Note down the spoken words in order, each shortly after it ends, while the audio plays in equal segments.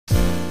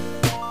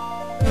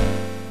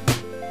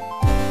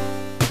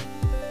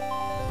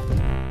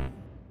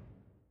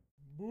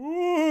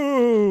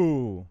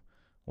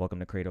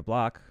to Creative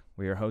Block.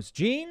 We're your host,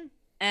 Gene.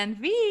 And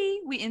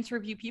we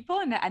interview people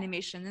in the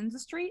animation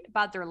industry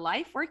about their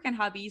life, work, and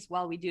hobbies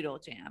while we doodle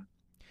jam.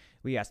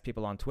 We asked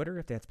people on Twitter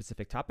if they had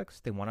specific topics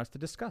they want us to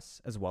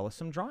discuss, as well as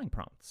some drawing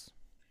prompts.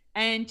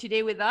 And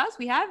today with us,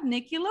 we have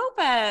Niki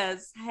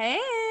Lopez. Hey.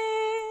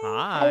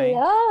 Hi.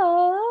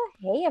 Hello.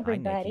 Hey, Hi,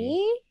 everybody.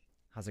 Niki.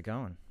 How's it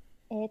going?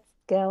 It's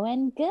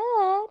going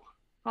good.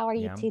 How are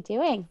you two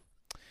doing?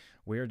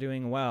 We're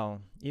doing well,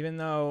 even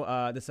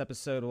though this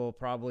episode will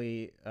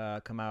probably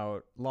come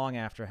out long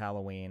after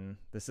Halloween.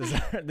 This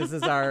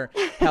is our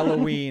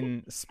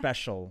Halloween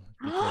special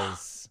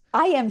because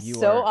I am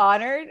so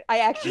honored. I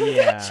actually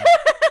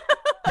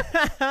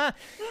well,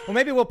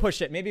 maybe we'll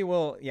push it. Maybe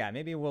we'll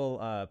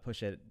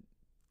push it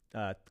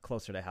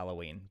closer to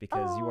Halloween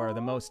because you are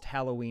the most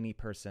Halloween-y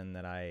person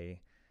that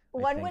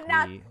one would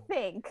not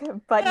think,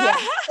 but yeah.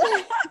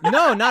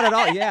 No, not at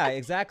all. Yeah,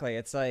 exactly.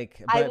 It's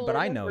like, but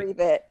I know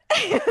it.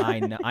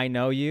 I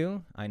know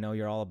you. I know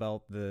you're all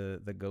about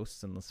the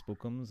ghosts and the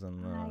spookums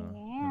and the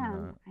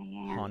I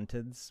am.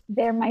 haunteds.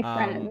 They're my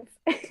friends.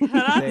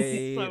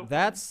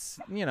 That's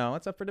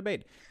it's up for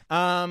debate.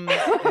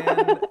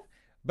 But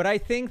I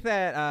think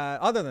that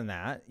other than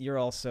that, you're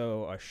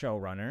also a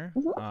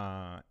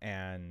showrunner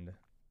and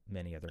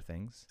many other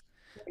things.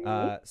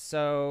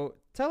 So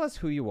tell us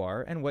who you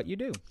are and what you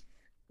do.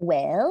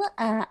 Well,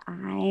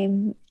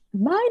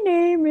 my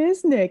name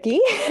is Niki,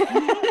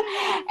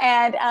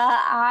 and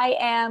I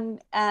am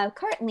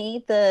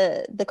currently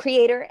the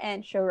creator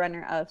and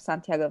showrunner of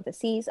Santiago of the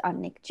Seas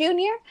on Nick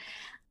Jr.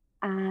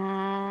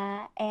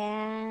 And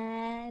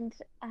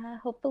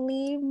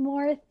hopefully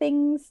more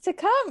things to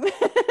come.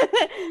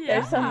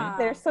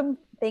 There's some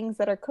things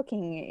that are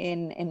cooking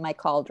in my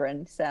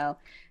cauldron. So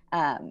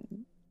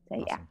awesome.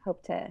 Yeah,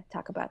 hope to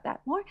talk about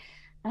that more.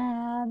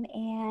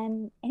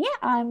 And yeah,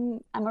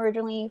 I'm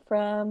originally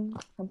from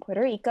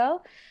Puerto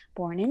Rico,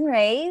 born and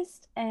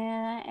raised,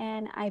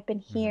 and I've been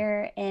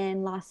here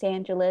in Los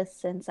Angeles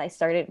since I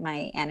started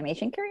my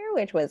animation career,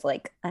 which was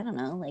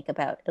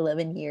about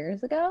 11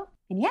 years ago.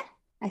 And yeah,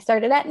 I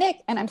started at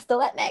Nick, and I'm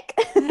still at Nick.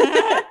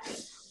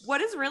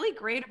 What is really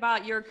great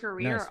about your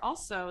career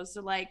also is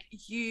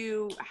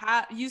you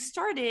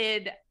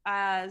started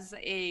as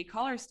a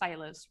color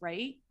stylist,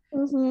 right?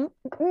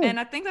 And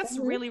I think that's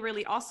really,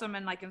 really awesome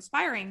and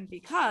inspiring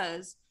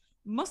because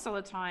most of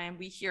the time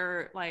we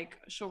hear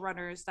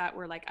showrunners that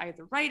were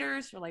either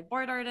writers or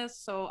board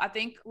artists. So I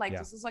think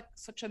this is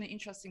such an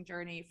interesting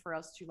journey for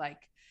us to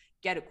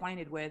get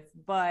acquainted with.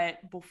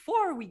 But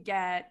before we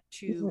get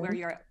to where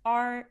you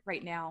are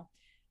right now,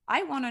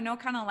 I want to know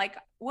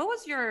what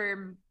was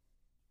your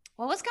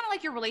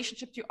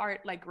relationship to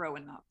art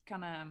growing up?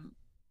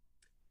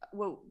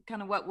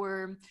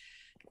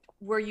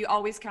 Were you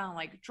always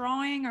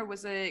drawing, or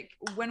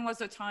when was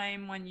the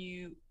time when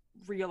you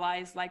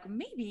realized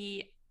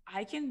maybe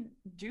I can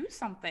do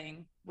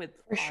something with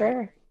for art?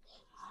 Sure.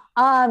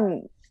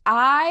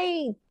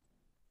 I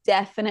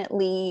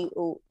definitely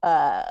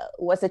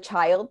was a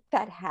child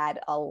that had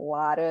a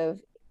lot of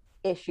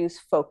issues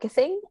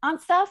focusing on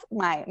stuff.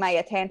 My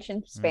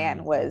attention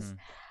span was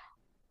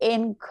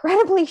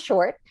incredibly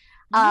short.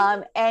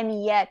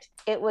 And yet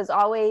it was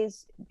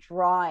always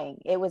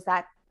drawing. It was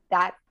that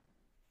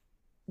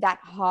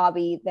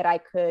hobby that I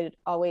could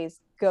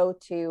always go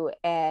to,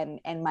 and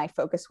my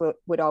focus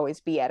would always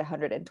be at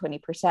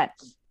 120%.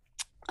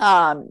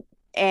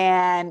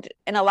 And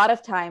a lot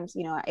of times,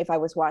 if I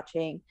was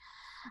watching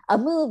a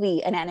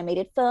movie, an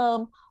animated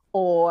film,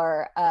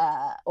 or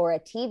a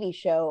TV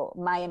show,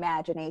 my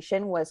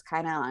imagination was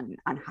kind of on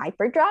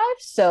hyperdrive.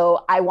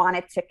 So I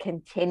wanted to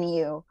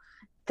continue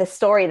the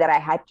story that I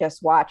had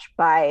just watched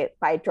by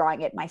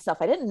drawing it myself.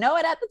 I didn't know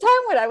it at the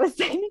time, but I was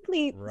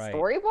technically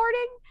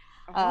storyboarding.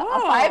 A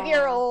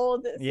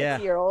 5-year-old,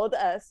 6-year-old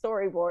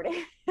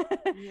storyboarding.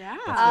 And yeah,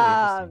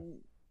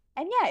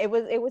 it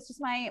was just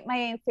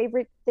my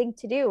favorite thing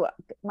to do.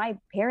 My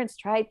parents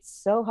tried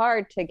so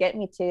hard to get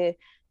me to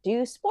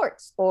do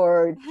sports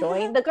or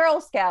join the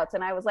Girl Scouts,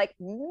 and I was like,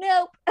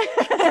 nope.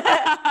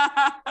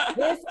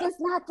 This does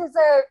not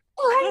deserve.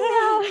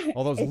 I know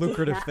all those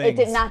lucrative things. It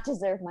did not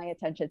deserve my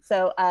attention.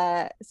 So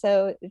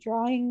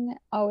drawing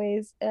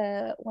always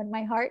won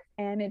my heart,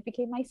 and it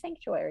became my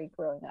sanctuary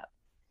growing up.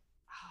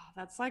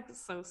 That's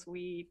so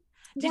sweet.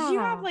 Did you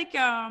have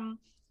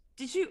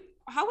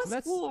how was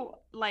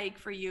school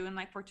for you in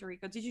Puerto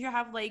Rico? Did you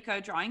have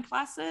drawing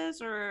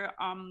classes, or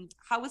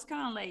how was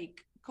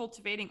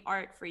cultivating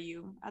art for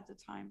you at the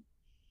time?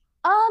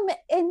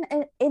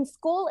 In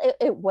school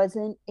it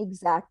wasn't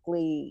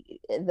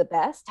exactly the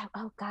best.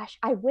 Oh gosh,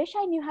 I wish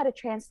I knew how to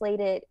translate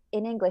it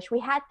in English. We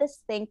had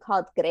this thing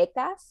called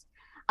grecas,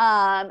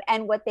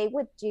 and what they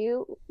would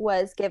do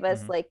was give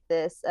us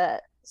this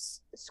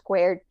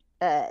squared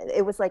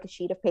it was like a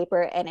sheet of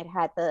paper, and it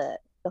had the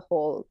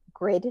whole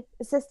grid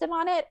system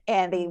on it,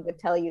 and they would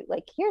tell you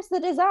here's the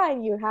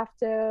design you have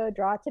to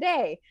draw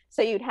today.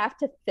 So you'd have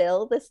to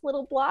fill this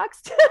little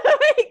blocks to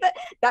make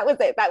that was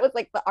it. That was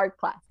the art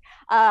class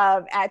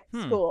at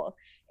school.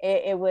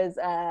 It was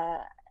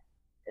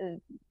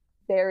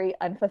very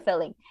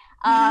unfulfilling.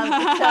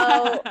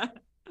 So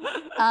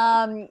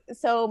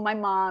so my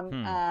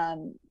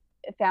mom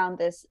found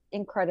this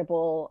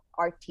incredible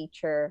art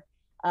teacher,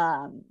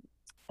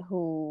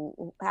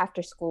 who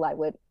after school I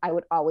would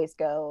always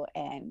go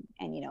and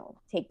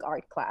take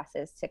art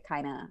classes to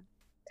kind of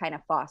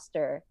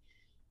foster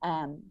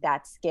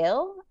that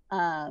skill.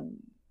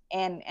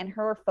 And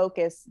her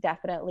focus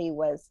definitely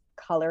was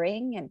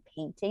coloring and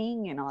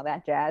painting and all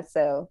that jazz.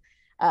 So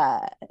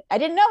I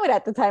didn't know it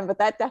at the time, but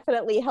that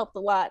definitely helped a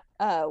lot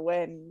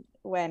when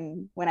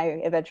I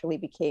eventually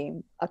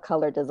became a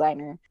color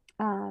designer.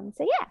 So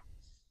yeah.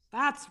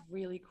 That's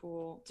really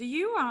cool. Do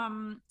you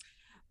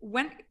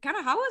when kind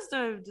of how was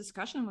the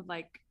discussion with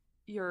like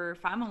your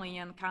family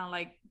and kind of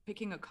like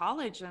picking a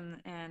college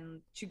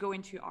and to go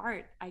into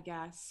art, I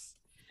guess?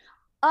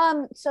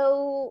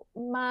 So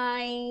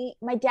my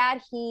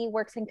dad, he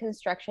works in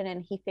construction,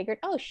 and he figured,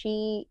 oh,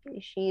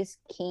 she's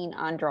keen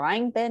on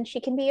drawing, then she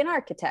can be an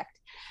architect.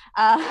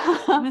 And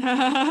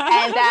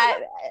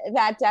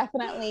that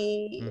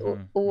definitely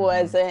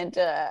wasn't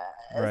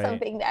Right.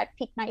 something that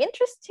piqued my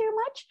interest too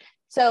much.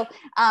 So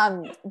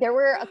there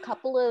were a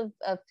couple of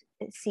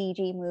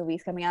CG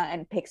movies coming out,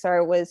 and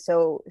Pixar was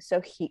so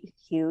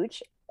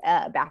huge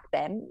back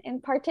then in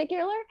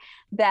particular,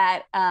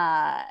 that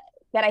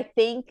that I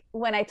think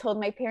when I told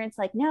my parents,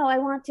 like, no, I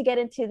want to get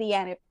into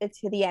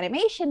the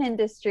animation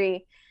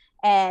industry,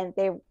 and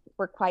they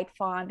were quite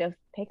fond of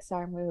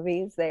Pixar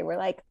movies, they were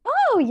like,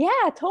 oh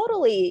yeah,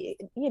 totally,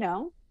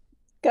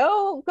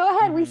 go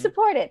ahead, we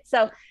support it.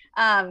 So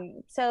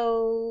it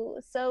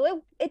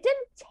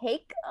didn't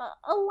take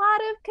a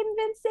lot of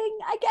convincing,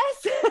 I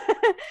guess.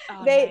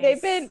 Oh, they've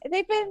nice. been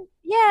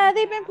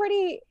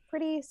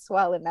pretty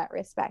swell in that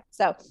respect.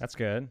 So That's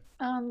good.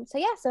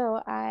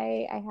 so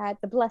I had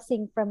the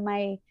blessing from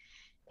my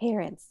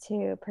parents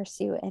to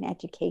pursue an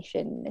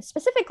education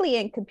specifically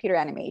in computer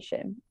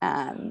animation.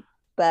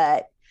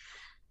 But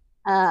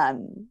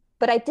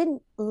I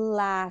didn't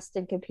last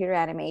in computer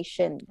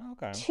animation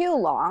too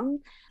long,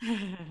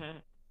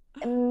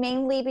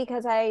 mainly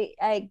because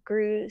I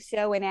grew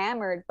so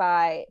enamored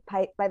by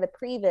the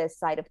previous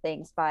side of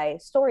things, by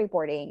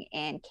storyboarding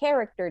and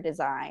character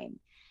design,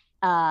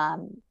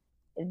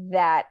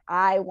 that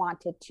I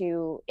wanted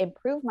to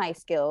improve my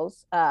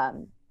skills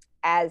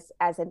as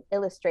an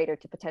illustrator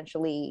to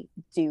potentially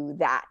do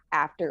that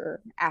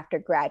after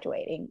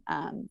graduating.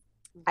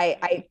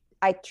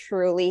 I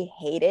truly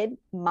hated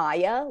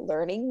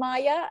learning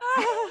Maya.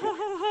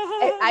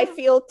 I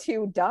feel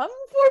too dumb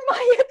for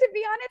Maya, to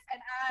be honest.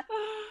 And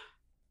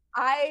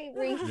I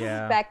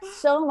respect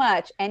so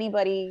much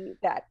anybody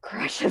that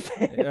crushes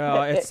it.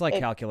 Oh, it's like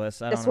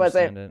calculus. I don't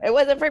understand it. It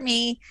wasn't for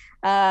me.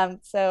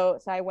 So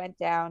I went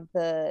down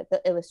the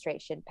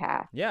illustration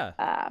path. Yeah.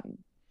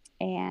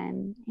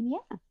 And yeah.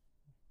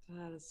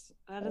 That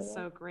is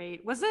so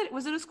great. Was it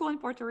a school in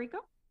Puerto Rico?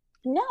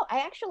 No, I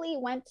actually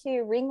went to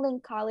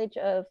Ringling College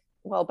of,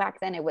 well, back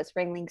then it was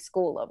Ringling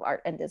School of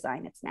Art and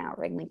Design. It's now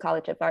Ringling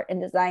College of Art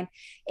and Design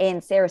in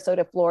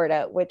Sarasota,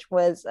 Florida, which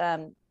was,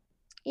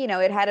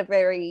 it had a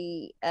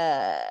very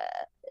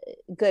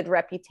good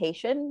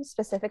reputation,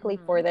 specifically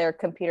for their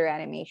computer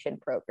animation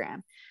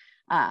program.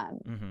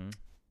 So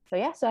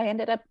yeah, so I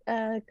ended up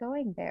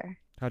going there.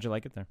 How'd you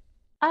like it there?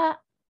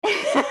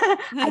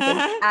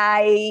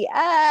 I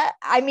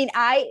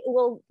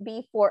will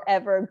be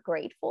forever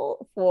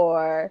grateful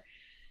for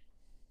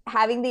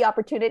having the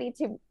opportunity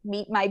to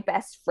meet my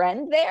best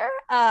friend there.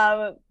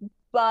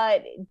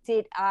 But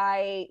did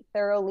I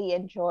thoroughly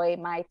enjoy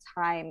my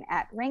time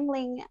at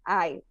Ringling?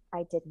 I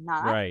did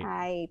not. Right.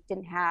 I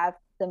didn't have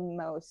the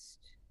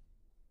most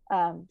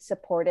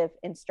supportive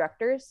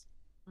instructors.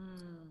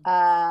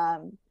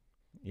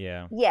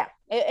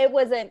 It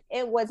wasn't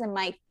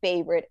my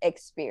favorite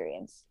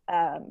experience.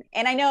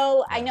 And I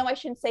know I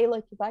shouldn't say,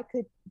 like, if I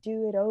could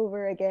do it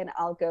over again,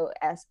 I'll go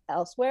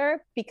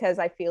elsewhere, because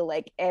I feel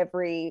like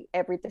every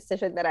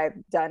decision that I've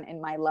done in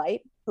my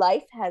life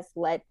has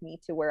led me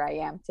to where I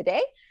am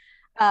today.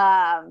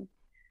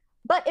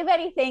 But if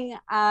anything,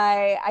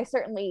 I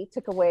certainly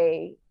took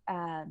away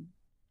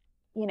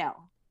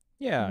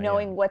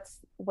knowing what's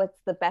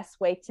the best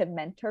way to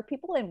mentor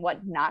people and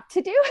what not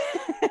to do.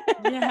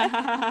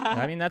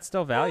 I mean, that's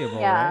still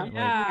valuable, right?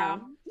 Yeah,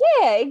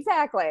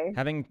 exactly.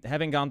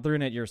 Having gone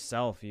through it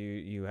yourself,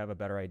 you have a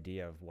better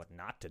idea of what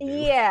not to do.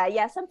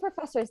 Yeah. Some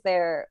professors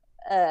there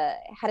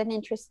had an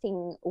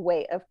interesting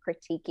way of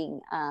critiquing.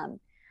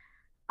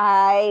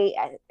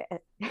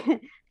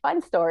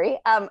 Fun story.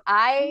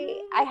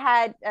 I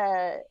had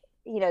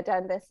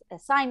done this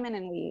assignment,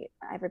 and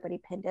everybody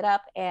pinned it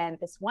up, and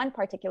this one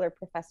particular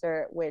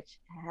professor, which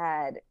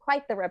had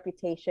quite the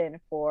reputation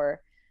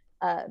for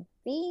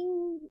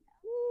being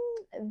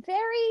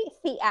very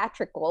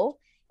theatrical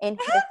in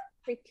his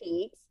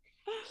critiques,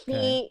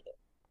 he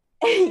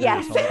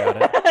yes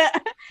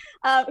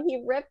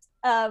he ripped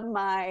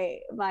my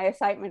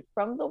assignment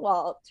from the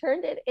wall,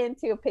 turned it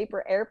into a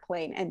paper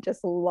airplane, and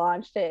just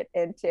launched it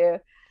into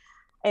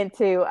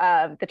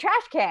the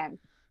trash can.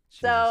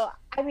 So,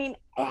 I mean,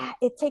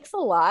 it takes a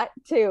lot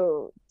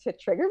to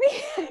trigger me.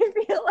 I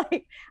feel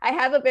like I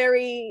have a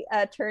very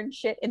turn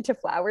shit into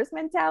flowers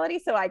mentality.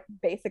 So I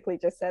basically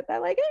just said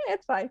that like,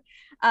 it's fine.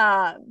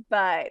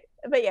 But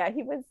yeah,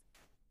 he was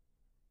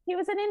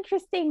an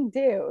interesting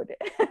dude.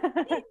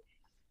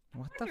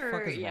 What the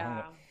fuck is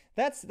wrong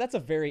with? That's a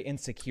very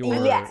insecure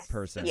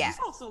person. It's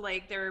also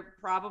like they're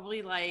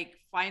probably like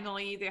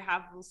finally they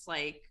have this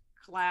like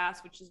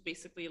class which is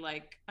basically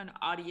like an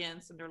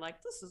audience and they're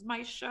like, this is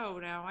my show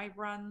now, I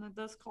run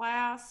this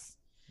class.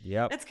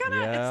 It's kind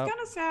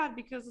of sad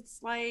because it's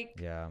like,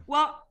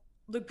 well,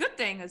 the good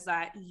thing is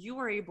that you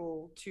were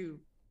able to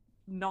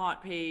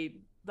not pay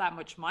that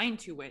much mind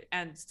to it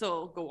and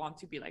still go on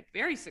to be like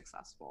very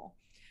successful.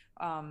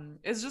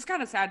 It's just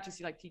kind of sad to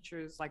see like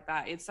teachers like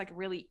that. It's like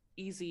really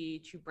easy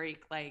to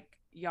break like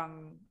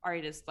young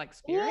artists like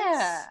spirits.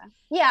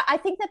 Yeah, I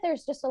think that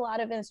there's just a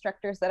lot of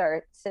instructors that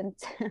are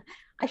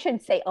I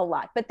shouldn't say a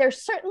lot, but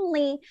there's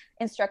certainly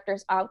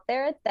instructors out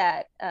there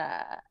that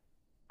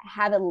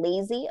have a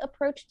lazy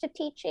approach to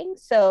teaching.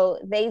 So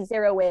they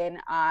zero in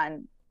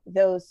on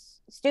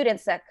those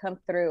students that come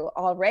through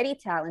already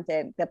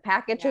talented. The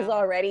package is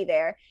already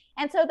there,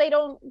 and so they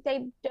don't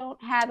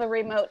have a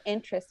remote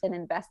interest in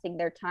investing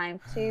their time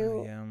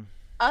to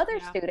other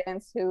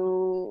students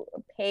who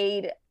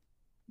paid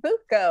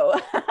buco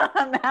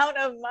amount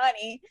of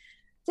money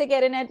to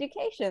get an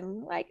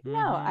education. Like,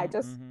 no,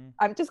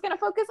 I'm just going to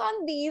focus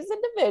on these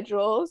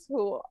individuals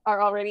who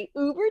are already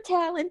uber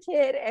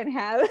talented and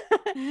have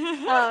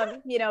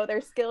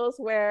their skills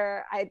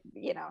where I'd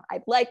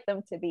like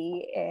them to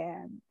be,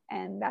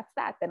 and that's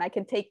that. Then I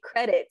can take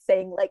credit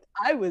saying like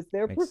I was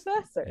their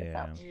professor.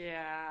 I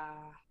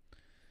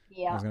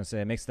was gonna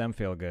say it makes them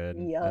feel good.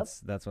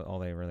 That's what all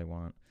they really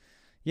want.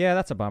 Yeah,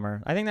 that's a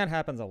bummer. I think that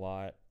happens a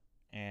lot.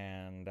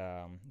 And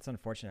it's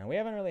unfortunate. We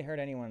haven't really heard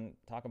anyone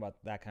talk about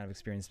that kind of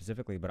experience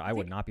specifically, but I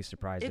would not be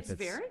surprised if it's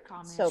very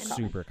common.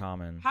 Super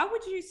common. How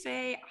would you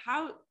say,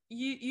 how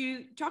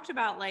you talked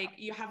about like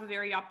you have a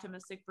very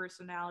optimistic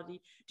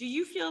personality. Do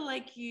you feel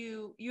like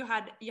you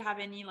have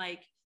any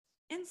like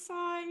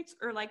insights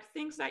or like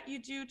things that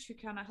you do to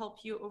kind of help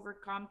you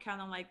overcome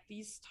kind of like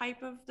these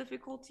type of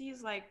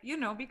difficulties? Like,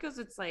 because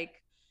it's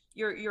like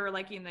you're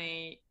like in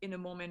a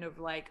moment of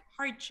like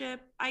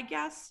hardship, I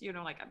guess,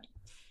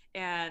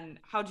 and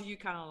how do you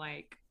kind of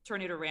like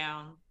turn it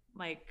around,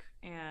 like,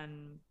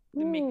 and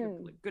make a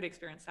good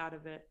experience out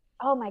of it?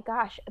 Oh my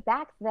gosh,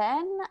 back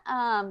then,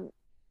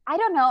 I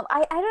don't know.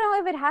 I don't know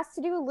if it has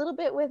to do a little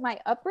bit with my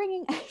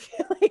upbringing. I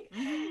feel like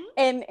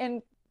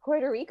in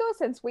Puerto Rico,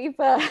 since we've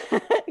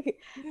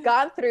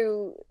gone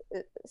through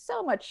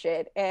so much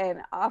shit, and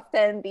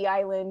often the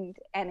island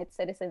and its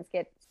citizens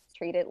get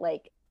treated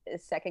like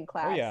second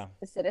class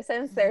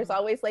citizens. There's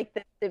always like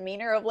the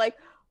demeanor of like,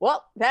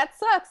 well, that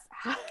sucks.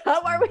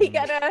 How are we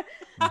gonna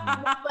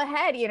move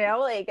ahead?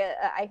 Like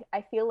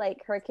I feel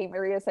like Hurricane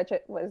Maria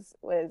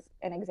was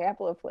an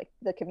example of like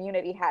the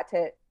community had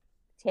to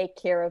take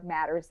care of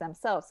matters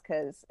themselves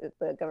because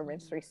the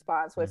government's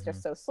response was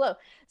just so slow.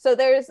 So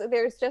there's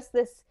just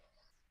this.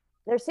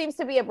 There seems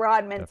to be a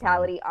broad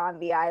mentality on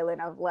the island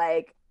of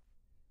like,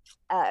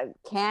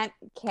 can't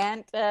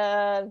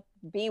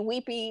be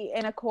weepy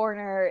in a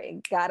corner.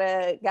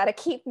 Gotta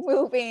keep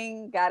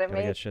moving. Gotta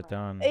get shit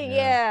done.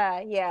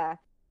 Yeah.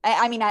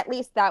 I mean, at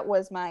least that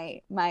was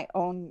my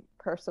own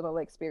personal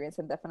experience,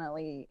 and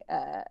definitely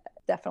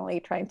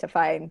trying to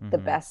find the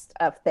best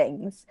of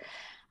things,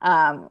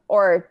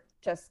 or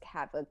just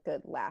have a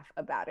good laugh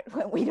about it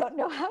when we don't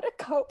know how to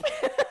cope.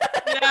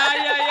 Yeah.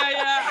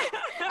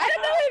 I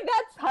don't know if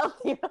that's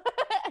healthy,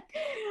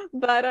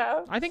 but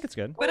I think it's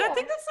good. But I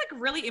think that's like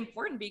really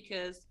important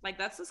because like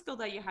that's a skill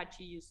that you had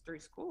to use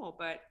through school,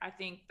 but I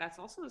think that's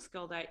also a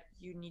skill that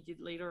you needed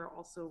later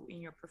also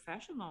in your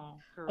professional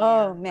career.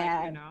 Oh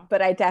man,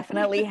 but I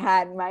definitely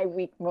had my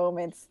weak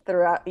moments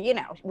throughout,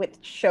 with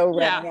show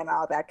running and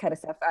all that kind of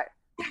stuff.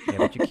 Yeah,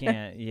 but you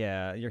can't.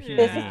 Yeah, you're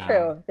human.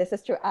 This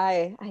is true.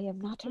 I am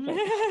not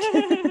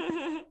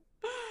a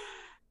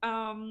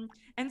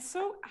and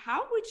so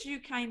how would you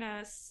kind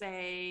of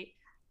say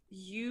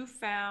you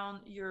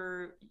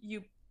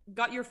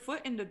got your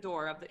foot in the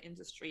door of the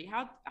industry?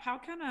 How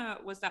kind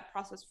of was that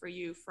process for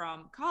you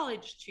from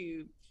college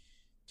to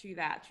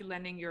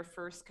landing your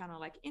first kind of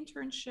like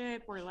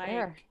internship or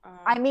like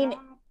I mean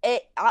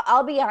job?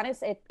 I'll be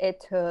honest,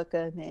 it took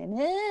a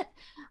minute.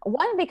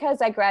 One,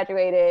 because I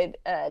graduated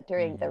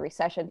during the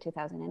recession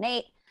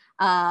 2008.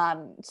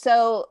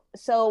 So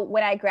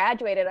when I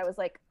graduated, I was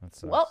like,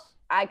 well,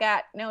 I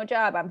got no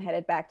job. I'm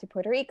headed back to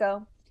Puerto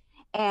Rico.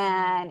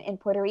 And in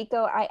Puerto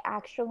Rico, I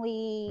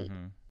actually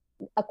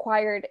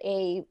acquired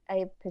a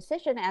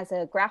position as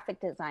a graphic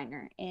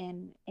designer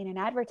in an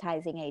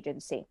advertising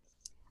agency.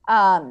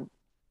 And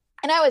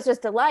I was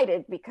just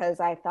delighted because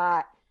I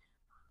thought,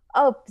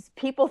 oh,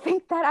 people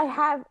think that I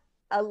have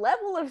a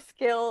level of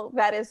skill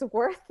that is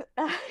worth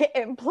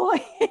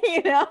employing,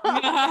 Because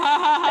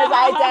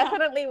I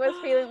definitely was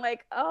feeling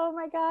like, oh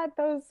my God,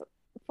 those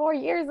 4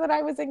 years that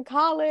I was in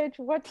college.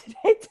 What did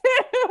I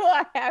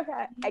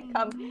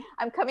do?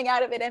 I'm coming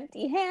out of it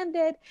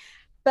empty-handed.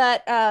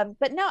 But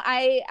no,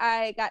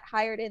 I got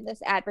hired in this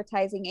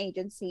advertising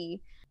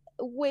agency,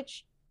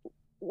 which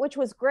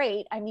was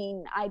great. I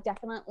mean, I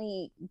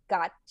definitely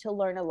got to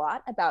learn a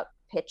lot about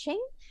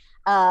pitching.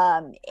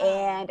 And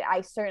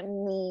I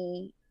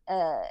certainly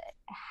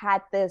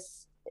had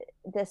this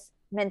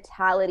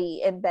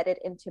mentality embedded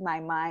into my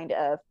mind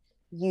of,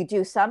 you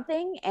do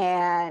something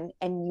and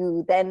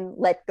you then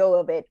let go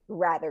of it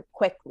rather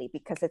quickly,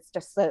 because it's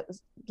just the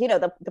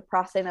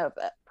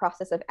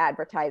process of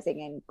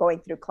advertising and going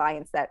through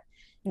clients that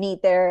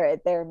need their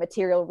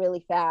material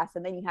really fast,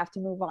 and then you have to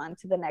move on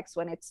to the next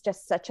one. It's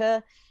just such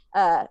a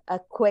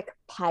quick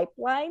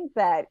pipeline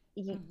that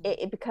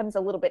it becomes a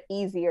little bit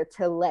easier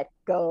to let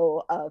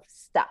go of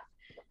stuff.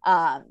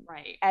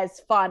 Right.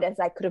 As fond as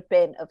I could have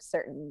been of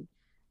certain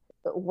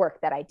work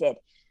that I did,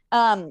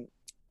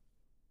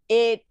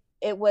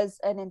 it was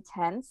an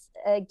intense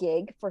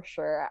gig for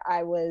sure.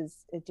 I was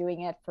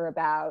doing it for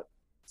about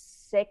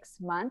 6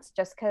 months,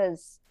 just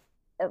because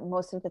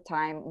most of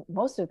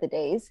the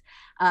days,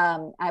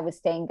 I was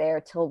staying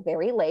there till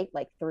very late,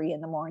 like 3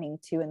 a.m,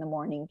 2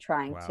 a.m,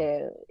 trying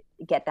to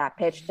get that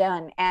pitch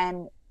done.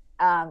 And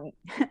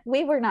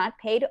we were not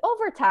paid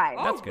overtime.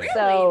 Oh, that's good. Really?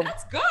 So,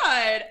 that's good.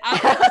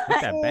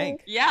 That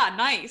bank. Yeah,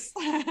 nice.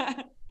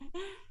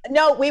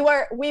 No, we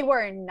were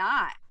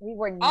not. We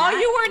were not. Oh,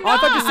 you were Oh, I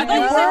not. thought you said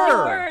you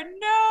were.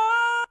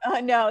 No.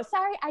 No,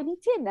 sorry. I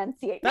need to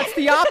enunciate. That's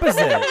the opposite.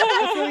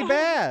 That's really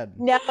bad.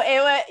 No,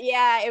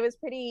 it was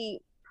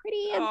pretty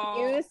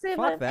abusive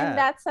in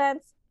that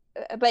sense.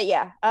 But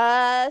yeah.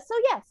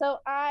 So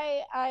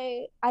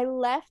I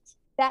left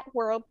that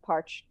world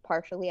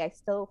partially. I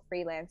still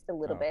freelanced a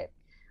little bit.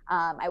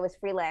 I was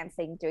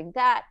freelancing doing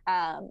that.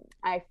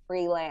 I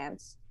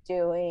freelanced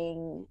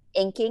doing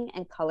inking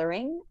and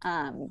coloring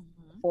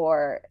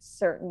for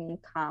certain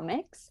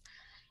comics.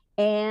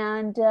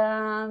 And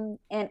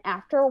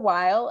after a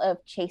while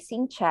of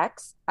chasing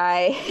checks,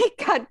 I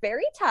got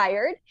very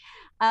tired.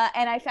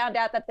 And I found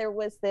out that there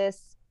was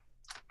this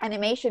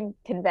animation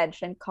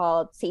convention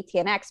called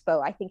CTN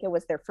Expo. I think it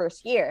was their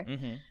first year.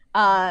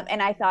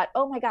 And I thought,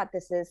 oh my God,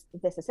 this is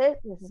it.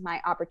 This is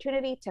my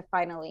opportunity to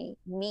finally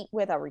meet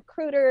with a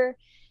recruiter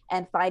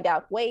and find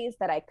out ways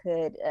that I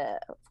could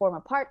form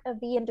a part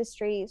of the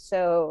industry.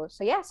 So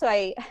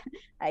I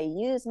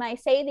used my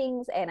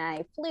savings and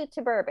I flew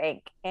to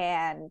Burbank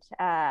and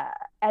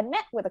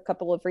met with a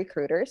couple of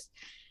recruiters.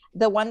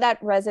 The one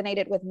that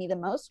resonated with me the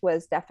most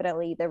was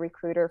definitely the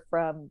recruiter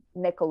from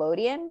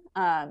Nickelodeon.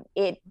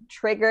 It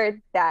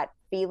triggered that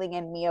feeling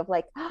in me of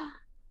like,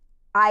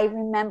 I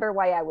remember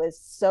why I was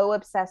so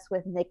obsessed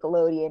with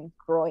Nickelodeon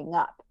growing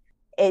up.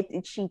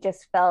 She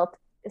just felt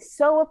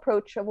so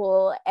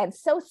approachable and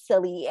so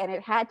silly, and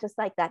it had just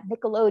like that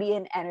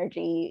Nickelodeon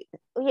energy,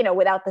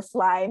 without the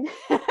slime.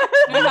 And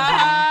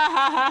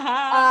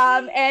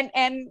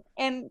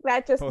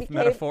that just both became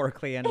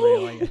metaphorically and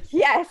really.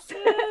 Yes.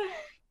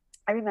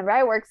 I remember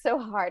I worked so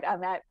hard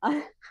on that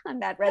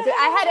resume.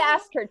 I had to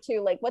ask her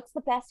too, like, what's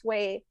the best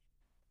way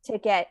to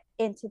get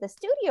into the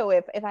studio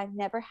if I've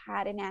never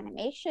had an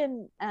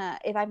animation,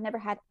 if I've never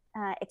had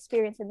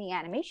experience in the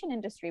animation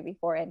industry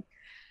before. And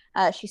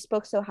she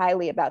spoke so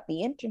highly about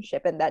the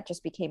internship, and that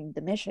just became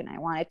the mission. I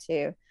wanted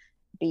to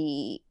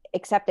be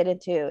accepted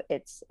into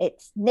its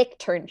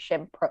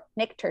Nick-turnship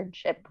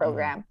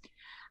program.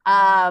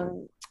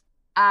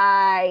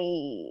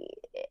 I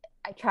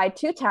tried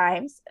 2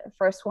 times.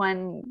 First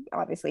one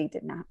obviously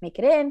did not make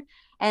it in.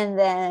 And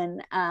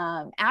then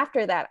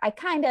after that, I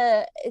kind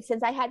of,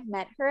 since I had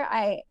met her,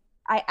 I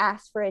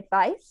asked for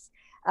advice.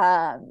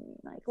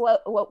 Like,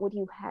 what would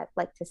you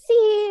like to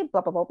see?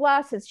 Blah, blah, blah,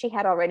 blah, since she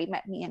had already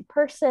met me in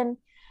person.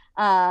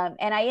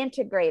 And I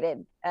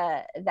integrated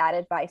that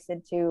advice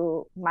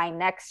into my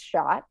next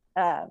shot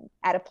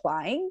at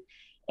applying.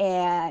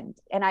 And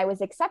I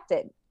was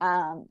accepted.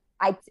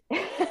 I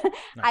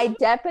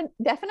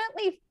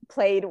definitely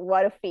played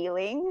What a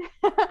Feeling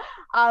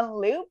on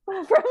loop.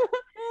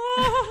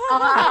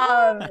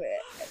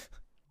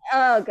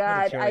 Oh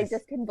God, I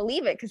just couldn't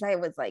believe it, because I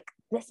was like,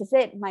 this is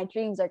it. My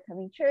dreams are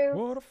coming true.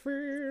 What a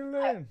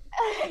feeling.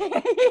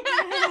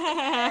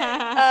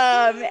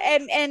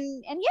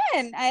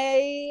 And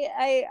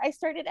I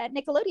started at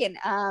Nickelodeon.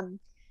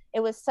 It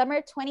was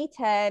summer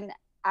 2010.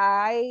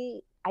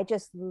 I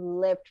just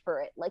lived for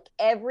it. Like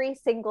every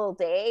single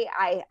day,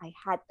 I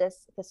had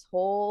this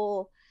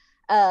whole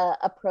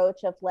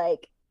approach of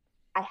like,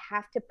 I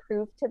have to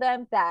prove to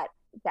them that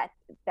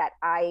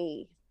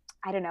I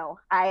don't know,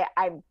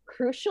 I'm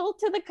crucial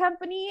to the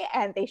company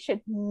and they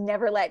should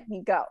never let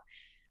me go.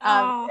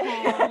 Yeah.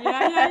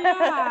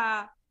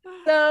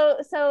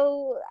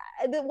 So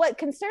what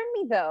concerned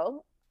me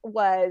though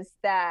was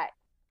that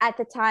at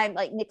the time,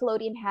 like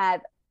Nickelodeon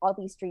had all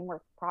these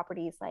DreamWorks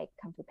properties like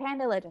Kung Fu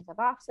Panda, Legends of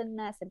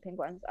Awesomeness, and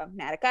Penguins of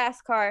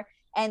Madagascar,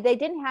 and they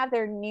didn't have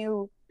their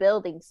new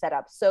building set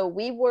up. So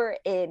we were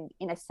in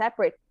a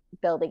separate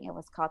building. It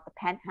was called the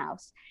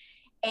Penthouse.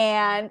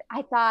 And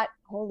I thought,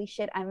 holy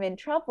shit, I'm in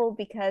trouble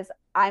because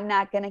I'm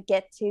not going to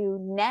get to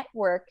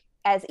network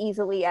as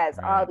easily as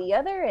all the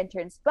other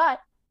interns.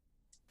 But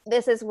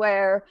this is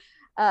where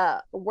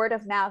word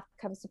of mouth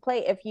comes to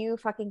play. If you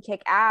fucking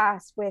kick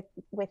ass with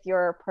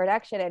your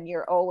production and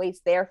you're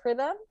always there for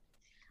them,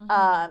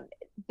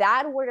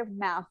 that word of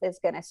mouth is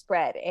going to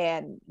spread.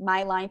 And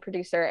my line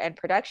producer and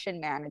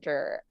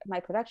my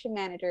production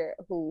manager,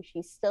 who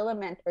she's still a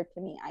mentor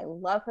to me, I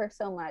love her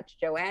so much,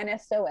 Joanna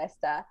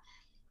Soesta.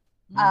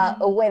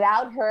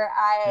 Without her,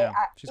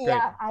 she's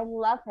great. I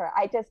love her.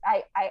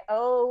 I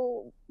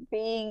owe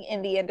being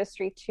in the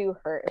industry to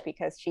her,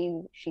 because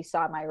she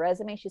saw my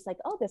resume. She's like,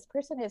 oh, this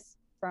person is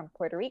from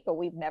Puerto Rico.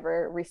 We've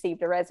never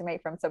received a resume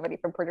from somebody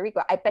from Puerto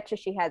Rico. I bet you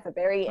she has a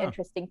very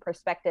interesting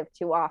perspective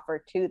to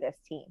offer to this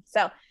team.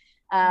 So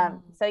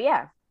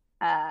yeah,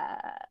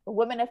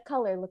 women of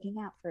color looking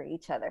out for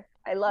each other.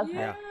 I love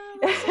her.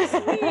 That's so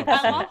sweet.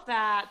 I love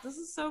that. This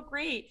is so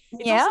great.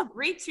 It's also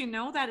great to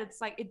know that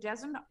it's like, it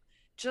doesn't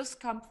just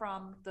come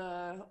from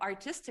the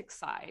artistic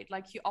side.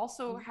 Like, you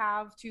also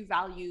have to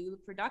value the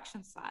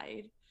production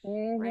side,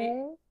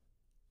 right?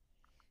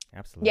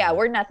 Absolutely. Yeah,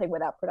 we're nothing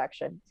without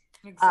production.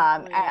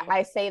 Exactly.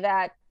 I say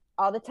that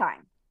all the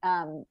time.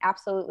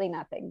 Absolutely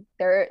nothing.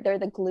 They're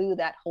the glue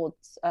that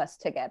holds us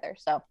together.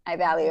 So I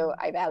value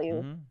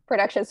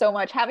production so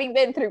much, having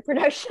been through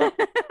production.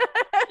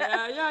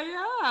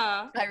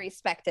 yeah. I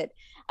respect it.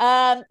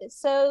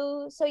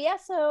 So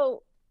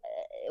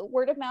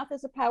word of mouth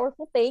is a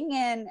powerful thing,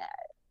 and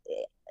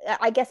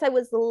I guess I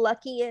was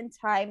lucky in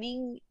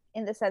timing,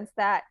 in the sense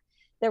that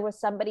there was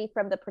somebody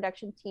from the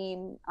production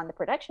team on the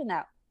production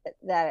that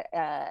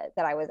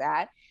I was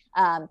at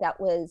that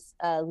was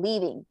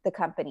leaving the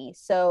company.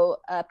 So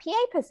a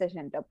PA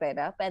position opened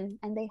up, and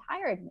they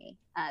hired me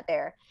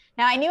there.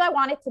 Now, I knew I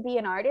wanted to be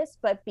an artist,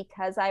 but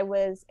because I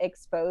was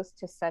exposed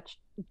to such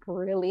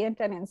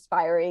brilliant and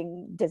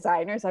inspiring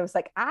designers, I was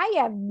like, I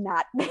am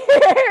not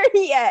there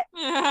yet.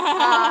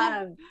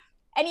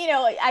 And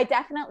I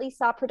definitely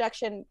saw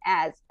production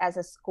as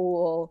a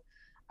school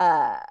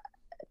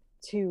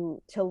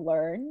to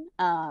learn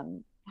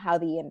how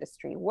the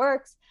industry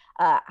works,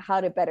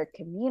 how to better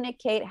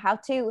communicate, how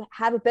to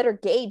have a better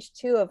gauge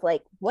too of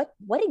like, what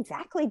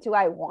exactly do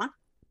I want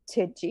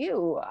to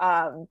do?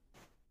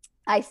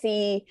 I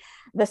see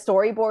the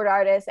storyboard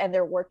artists, and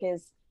their work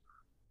is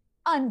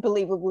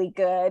unbelievably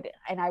good,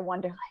 and I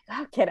wonder, like,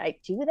 oh, can I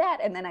do that?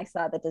 And then I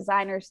saw the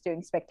designers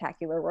doing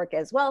spectacular work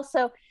as well.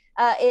 So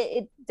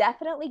it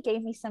definitely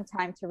gave me some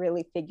time to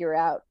really figure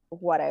out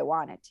what I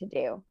wanted to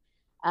do.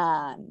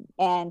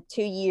 And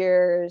 2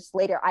 years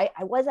later, I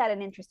was at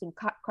an interesting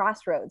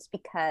crossroads,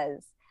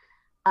 because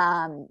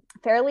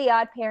Fairly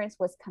Odd Parents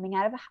was coming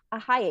out of a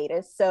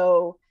hiatus.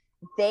 So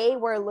they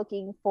were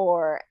looking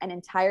for an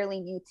entirely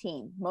new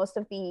team. Most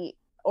of the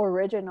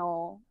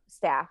original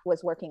staff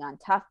was working on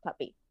Tough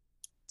Puppy.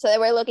 So they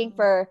were looking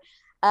for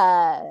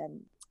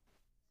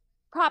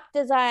prop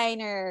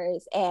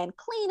designers and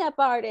cleanup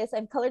artists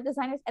and color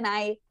designers. And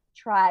I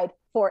tried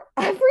for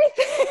everything.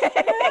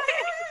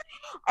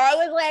 I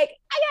was like,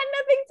 I got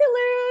nothing to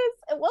lose.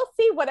 We'll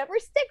see, whatever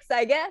sticks,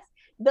 I guess.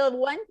 The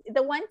one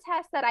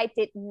test that I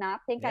did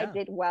not think I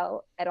did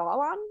well at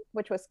all on,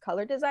 which was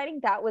color designing,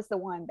 that was the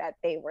one that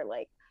they were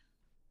like,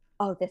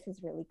 oh, this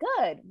is really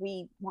good.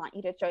 We want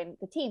you to join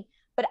the team.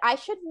 But I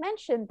should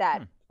mention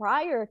that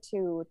prior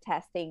to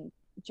testing,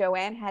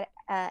 Joanne had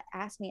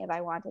asked me if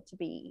I wanted to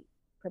be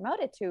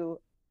promoted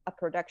to a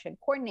production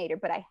coordinator,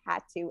 but I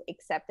had to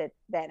accept it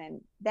then and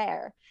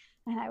there.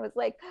 And I was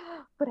like,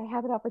 but I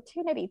have an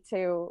opportunity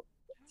to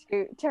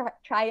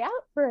try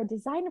out for a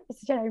designer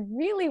position. I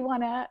really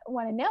want to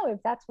know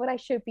if that's what I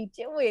should be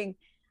doing.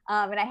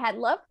 And I had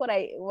loved what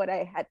I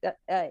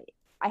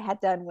had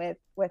done with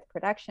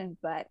production,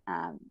 but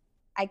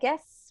I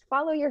guess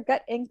follow your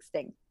gut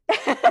instinct.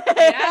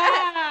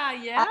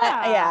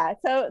 Yeah.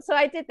 So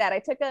I did that. I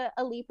took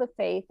a leap of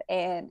faith,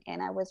 and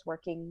I was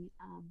working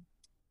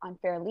on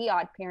Fairly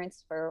Odd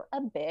Parents for a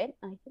bit.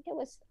 I think it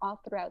was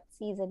all throughout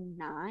season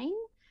 9.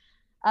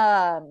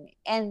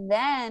 And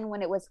then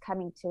when it was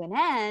coming to an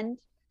end,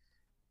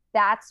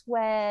 that's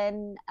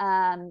when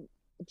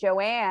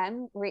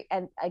Joanne,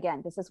 and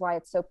again, this is why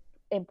it's so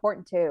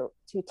important to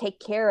take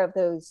care of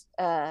those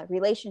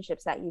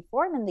relationships that you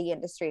form in the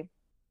industry.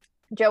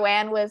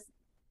 Joanne was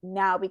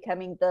now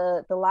becoming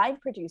the line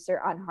producer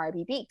on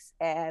Harvey Beaks,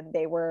 and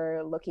they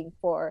were looking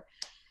for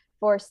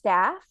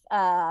staff,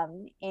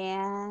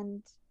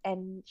 and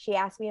she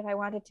asked me if I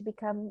wanted to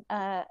become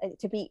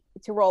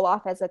to roll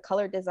off as a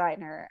color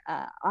designer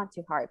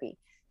onto Harvey.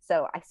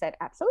 So I said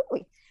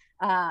absolutely,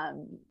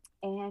 and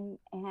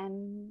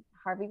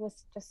Harvey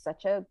was just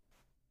such a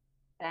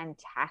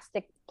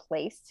fantastic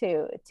place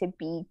to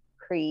be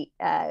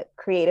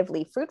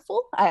creatively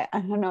fruitful. I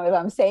don't know if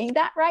I'm saying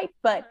that right,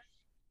 but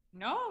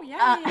no,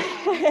 it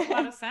makes a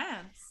lot of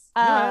sense.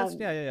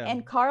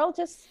 And Carl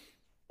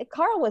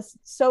was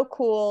so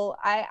cool.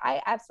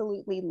 I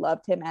absolutely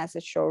loved him as a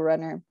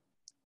showrunner,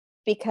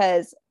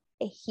 because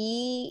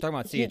he talking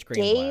about C.H.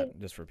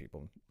 Greenblatt, just for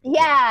people.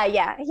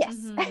 Yes.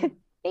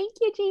 Thank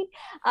you, Gene.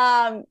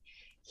 Um,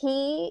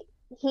 he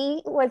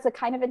he was the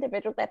kind of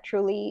individual that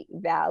truly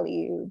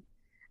valued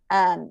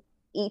um,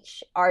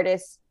 each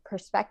artist's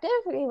perspective.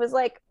 He was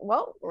like,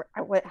 "Well,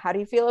 how do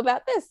you feel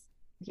about this?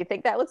 Do you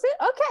think that looks it?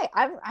 Okay,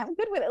 I'm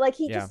good with it." Like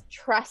he just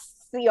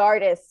trusts the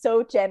artist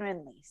so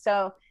genuinely.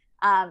 So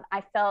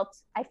I felt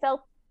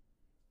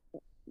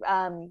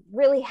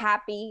really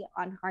happy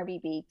on Harvey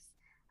Beaks.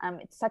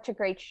 It's such a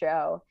great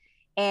show,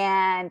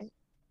 and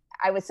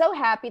I was so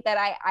happy that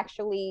I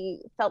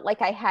actually felt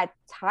like I had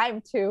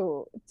time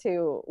to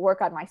work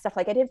on my stuff.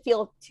 Like I didn't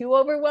feel too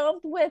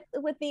overwhelmed with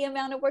the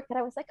amount of work that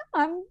I was like,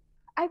 oh,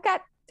 I've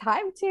got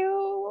time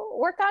to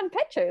work on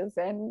pitches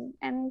and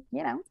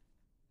you know.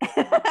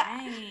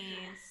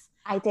 Nice.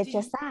 I did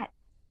just that.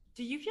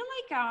 Do you feel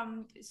like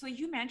so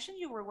you mentioned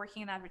you were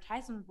working in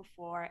advertisement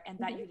before and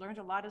that you learned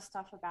a lot of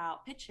stuff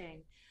about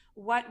pitching.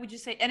 What would you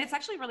say? And it's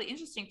actually really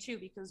interesting too,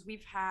 because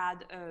we've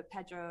had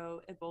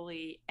Pedro,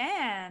 Eboli,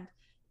 and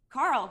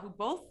Carl, who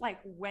both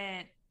worked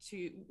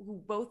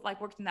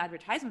in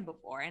advertisement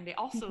before, and they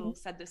also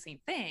said the same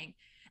thing.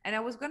 And I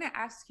was going to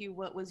ask you,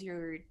 what was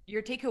your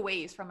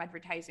takeaways from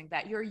advertising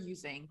that you're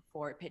using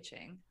for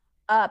pitching?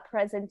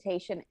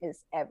 Presentation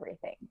is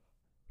everything.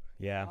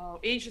 Yeah. Oh,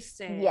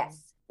 interesting.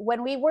 Yes.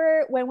 When we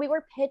were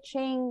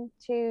pitching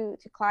to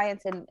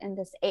clients in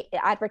this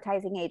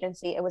advertising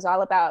agency, it was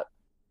all about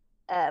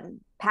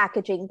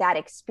packaging that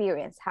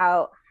experience.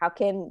 How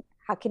can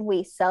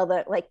we sell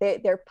that? Like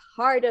they're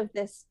part of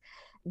this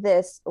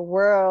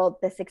world,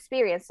 this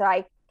experience. So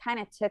I kind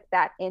of took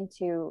that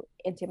into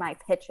my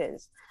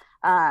pitches.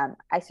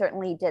 I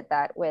certainly did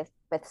that with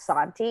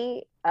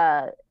Santi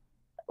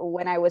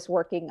when I was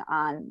working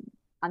on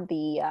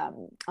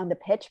the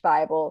pitch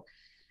Bible.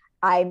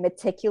 I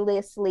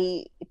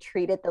meticulously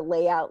treated the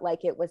layout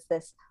like it was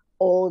this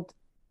old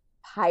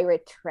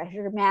pirate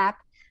treasure map.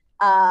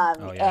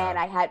 And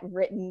I had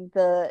written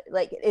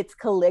its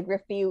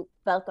calligraphy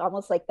felt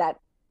almost like that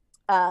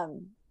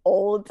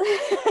old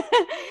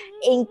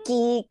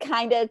inky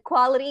kind of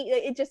quality.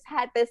 It just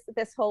had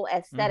this whole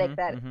aesthetic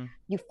that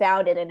you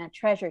found it in a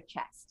treasure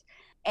chest.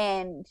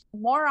 And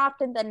more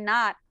often than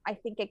not, I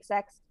think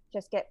execs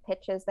just get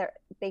pitches that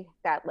they've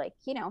got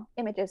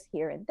images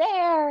here and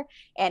there,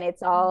 and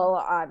it's all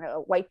on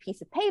a white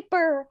piece of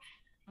paper,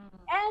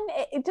 and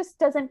it just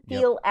doesn't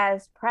feel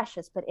as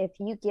precious. But if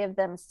you give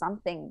them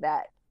something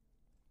that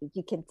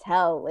you can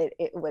tell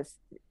it was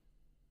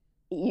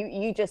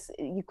you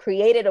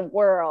created a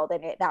world,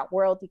 and that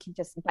world, you can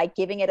just, by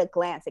giving it a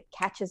glance, it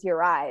catches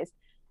your eyes,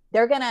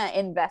 they're gonna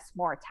invest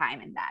more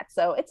time in that.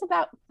 So it's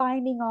about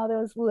finding all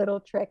those little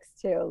tricks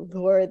to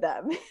lure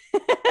them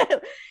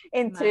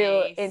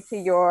into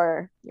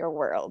your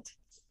world.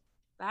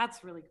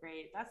 That's really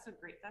great. That's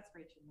great to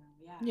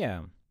know.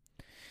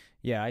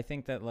 Yeah. I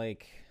think that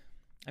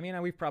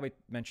we've probably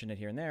mentioned it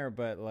here and there,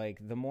 but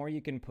the more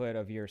you can put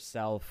of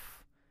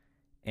yourself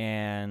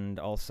and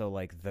also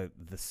the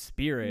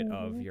spirit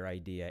of your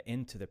idea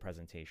into the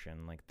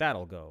presentation,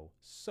 that'll go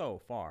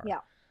so far. Yeah.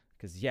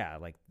 Because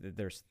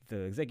the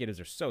executives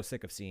are so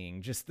sick of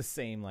seeing just the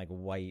same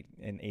white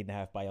and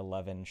 8.5 by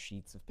 11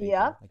 sheets of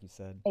paper, like you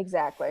said.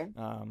 Exactly.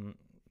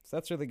 So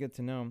that's really good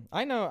to know.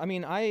 I know. I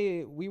mean,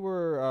 we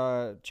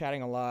were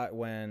chatting a lot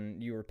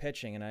when you were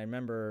pitching, and I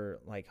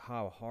remember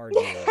how hard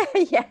you were.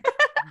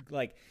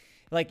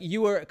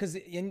 You were, because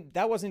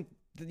that wasn't,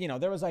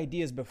 there was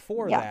ideas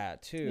before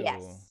that too.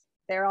 Yes,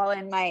 they're all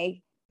in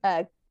my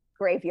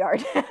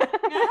graveyard.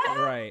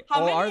 Right.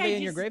 Are they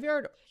in your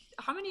graveyard?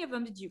 How many of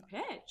them did you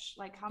pitch?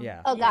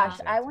 Oh gosh,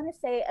 I want to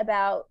say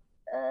about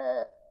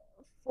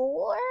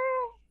 4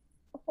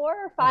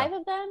 or 5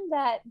 of them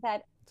that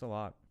it's a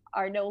lot,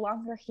 are no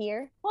longer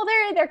here. Well,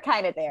 they're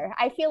kind of there.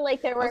 I feel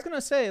like there were. I was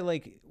gonna say,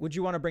 would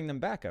you want to bring them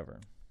back ever?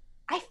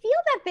 I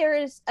feel that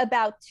there's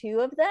about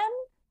 2 of them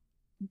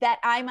that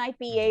I might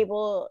be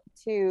able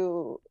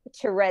to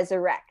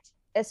resurrect,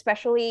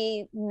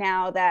 especially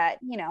now that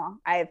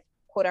I've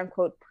quote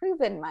unquote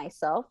proven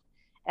myself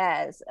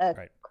as a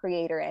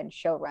creator and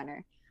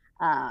showrunner.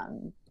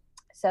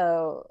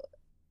 So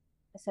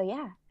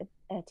yeah,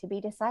 to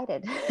be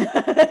decided.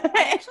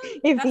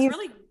 Actually,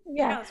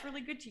 it's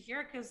really good to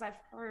hear, because I've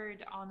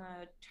heard on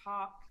a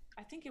talk,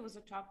 I think it was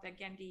a talk that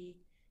Gendy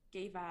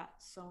gave at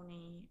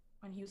Sony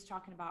when he was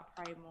talking about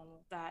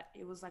Primal, that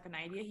it was an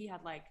idea he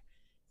had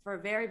for a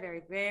very,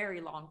 very, very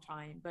long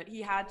time, but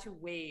he had to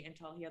wait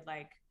until he had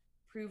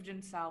proved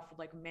himself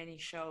with many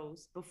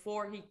shows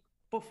before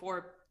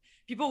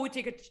people would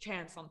take a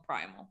chance on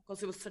Primal,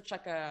 because it was such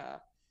a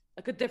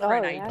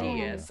different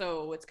idea.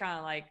 So it's kind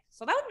of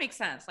so that would make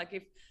sense.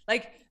 If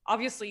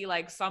obviously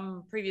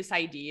some previous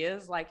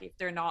ideas, if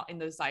they're not in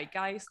the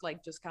zeitgeist,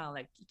 just kind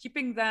of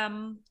keeping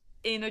them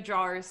in a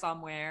jar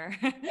somewhere.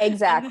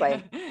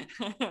 Exactly.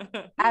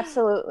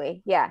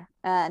 Absolutely. Yeah.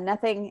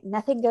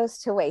 Nothing goes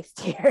to waste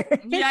here.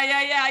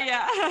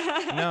 Yeah.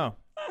 No,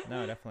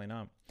 definitely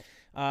not.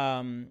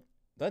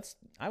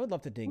 I would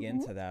love to dig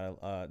into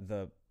that,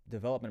 the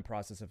development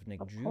process of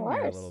Nick Jr.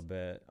 a little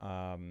bit,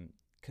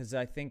 because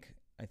I think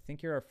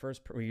you're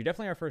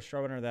definitely our first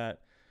showrunner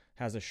that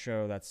has a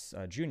show that's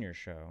a junior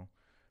show.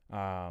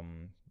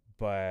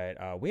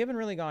 But we haven't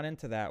really gone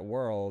into that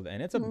world,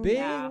 and it's a big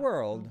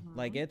world.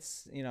 Like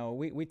it's,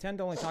 we tend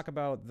to only talk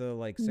about the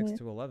like 6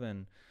 to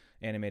 11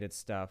 animated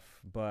stuff,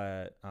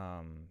 but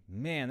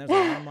man, there's a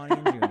lot of money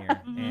in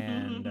junior.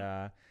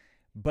 And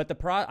but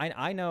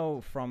I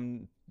know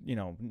from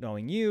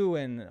knowing you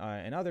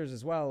and others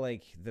as well,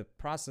 like the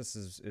process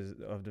is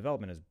of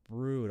development is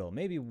brutal,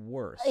 maybe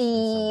worse.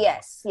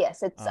 Yes,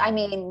 it's I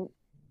mean,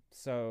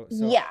 so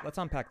yeah, let's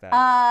unpack that.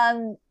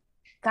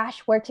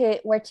 Gosh, where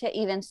to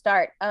even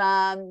start?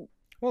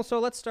 Well, so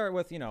let's start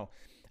with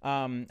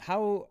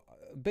how,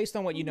 based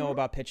on what you know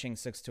about pitching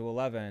 6 to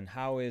 11,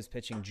 how is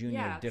pitching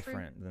junior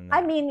different than that?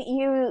 I mean,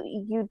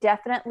 you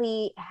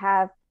definitely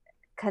have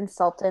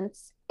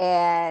consultants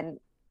and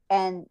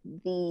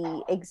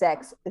the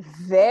execs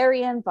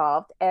very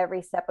involved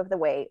every step of the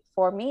way.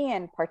 For me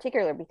in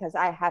particular, because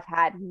I have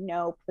had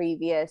no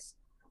previous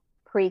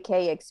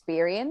pre-K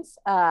experience,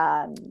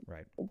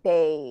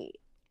 they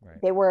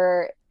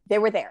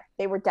were there.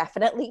 They were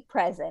definitely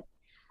present.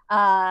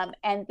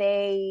 And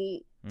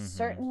they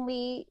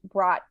certainly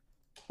brought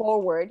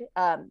forward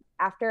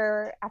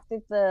after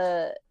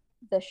the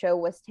show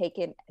was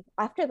taken,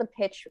 after the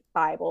pitch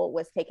Bible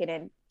was taken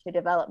into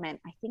development.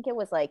 I think it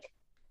was like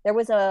there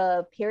was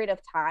a period of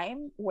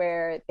time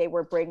where they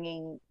were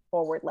bringing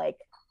forward like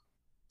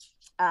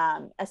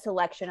a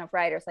selection of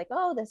writers, like,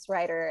 oh, this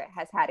writer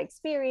has had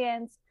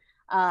experience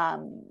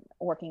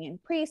working in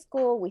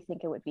preschool. We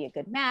think it would be a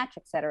good match,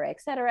 et cetera,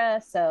 et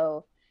cetera.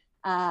 So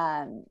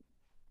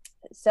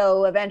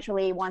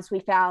eventually, once we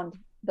found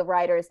the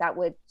writers that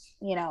would,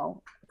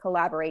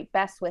 collaborate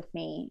best with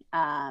me,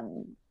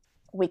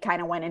 we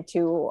kind of went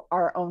into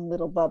our own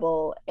little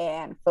bubble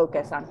and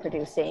focused on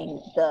producing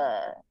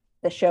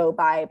the show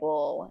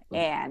Bible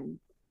and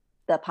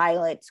the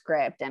pilot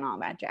script and all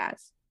that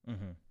jazz.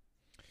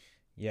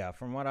 Yeah,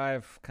 from what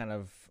I've kind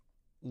of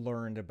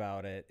learned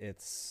about it,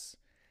 it's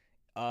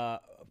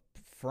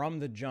from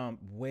the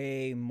jump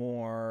way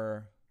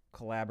more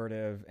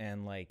collaborative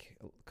and like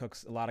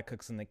a lot of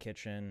cooks in the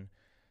kitchen.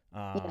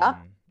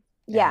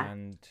 Yeah.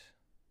 And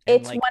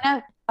it's like, one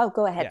of, oh,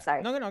 go ahead. Yeah.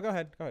 Sorry. No, go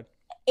ahead.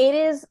 It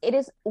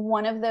is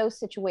one of those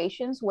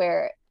situations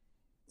where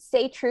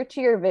stay true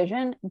to your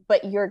vision,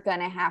 but you're going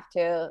to have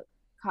to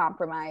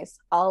compromise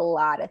a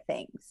lot of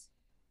things.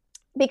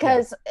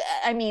 Because,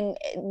 I mean,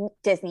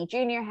 Disney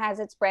Junior has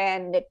its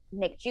brand,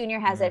 Nick Jr.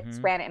 has its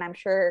brand, and I'm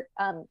sure,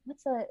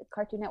 what's the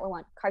Cartoon Network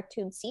one?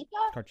 Cartoonito?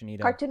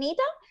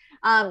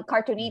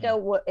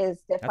 Cartoonito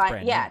is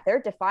defined. Yeah,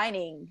 they're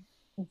defining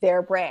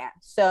their brand.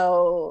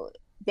 So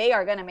they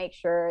are going to make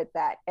sure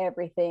that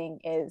everything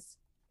is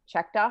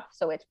checked off,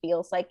 so it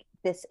feels like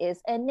this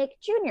is a Nick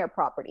Jr.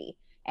 property.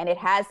 And it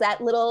has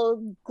that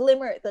little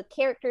glimmer. The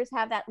characters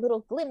have that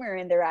little glimmer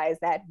in their eyes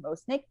that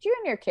most Nick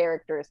Jr.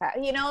 characters have.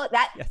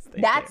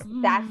 That's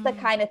the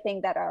kind of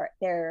thing that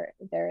they're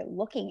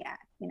looking at.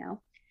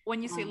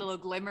 When you say little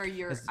glimmer,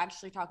 you're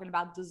actually talking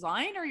about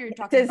design, or you're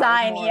talking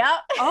design? About Yeah.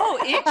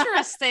 Oh,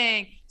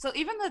 interesting. So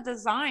even the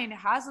design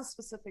has a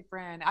specific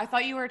brand. I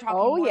thought you were talking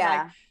more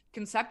like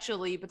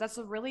conceptually, but that's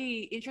a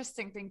really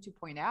interesting thing to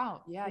point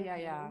out.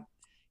 Yeah.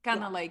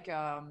 Kind of like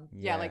now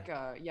I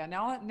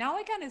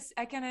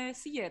kind of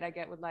see it. I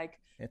get with like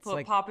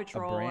Paw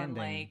Patrol and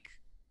like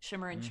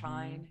Shimmer and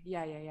Shine.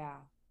 Yeah,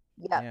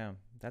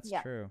 that's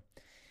true.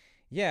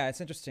 Yeah, it's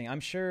interesting. I'm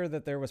sure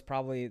that there was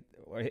probably,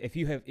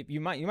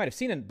 you might have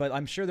seen it, but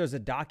I'm sure there's a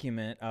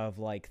document of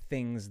like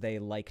things they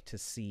like to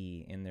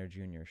see in their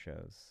junior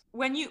shows.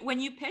 When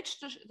you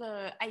pitched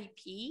the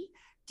IP,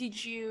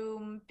 did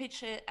you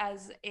pitch it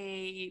as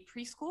a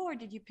preschool, or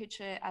did you pitch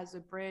it as a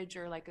bridge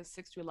or like a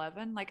 6 to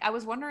 11? Like, I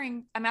was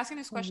wondering, I'm asking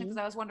this question because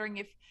I was wondering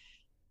if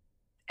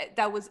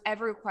that was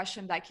ever a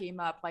question that came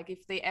up, like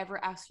if they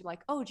ever asked you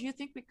like, oh, do you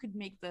think we could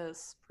make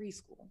this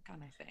preschool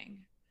kind of thing?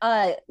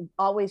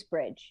 Always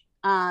bridge.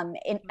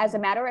 As a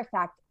matter of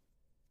fact,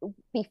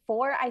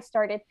 before I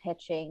started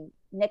pitching,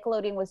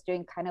 Nickelodeon was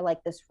doing kind of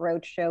like this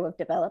road show of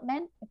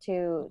development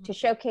to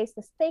showcase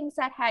the things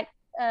that had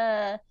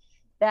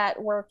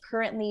that were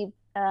currently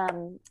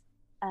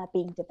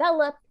being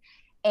developed.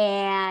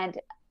 And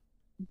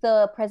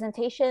the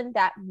presentation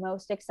that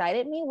most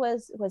excited me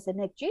was the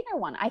Nick Jr.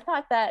 one. I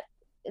thought that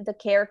the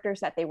characters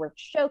that they were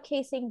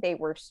showcasing, they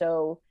were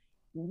so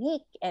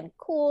unique and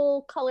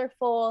cool,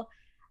 colorful,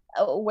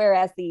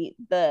 whereas the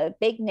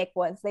big Nick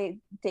ones, they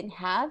didn't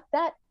have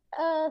that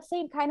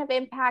same kind of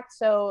impact.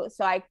 So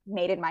I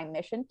made it my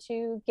mission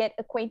to get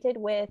acquainted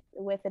with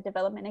the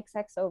development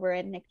execs over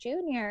at Nick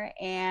Jr.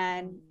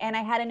 and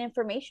I had an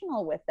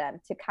informational with them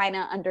to kind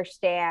of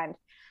understand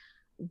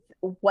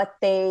what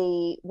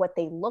they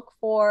look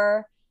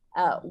for,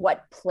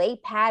 what play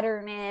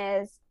pattern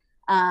is,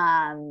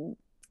 and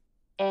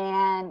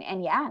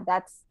yeah,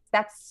 that's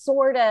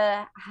sort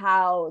of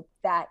how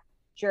that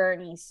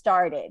journey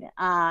started.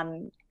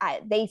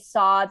 They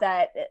saw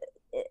that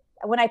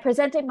when I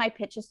presented my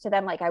pitches to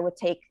them, like I would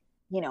take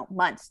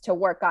months to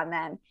work on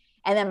them,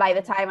 And then by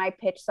the time I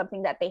pitched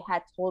something that they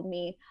had told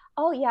me,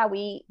 oh yeah,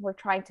 we were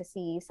trying to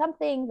see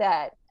something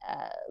that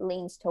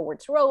leans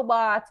towards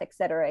robots, et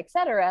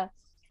cetera,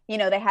 you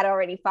know, they had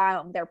already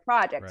found their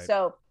project. Right.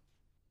 So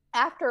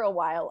after a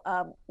while,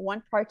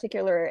 one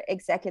particular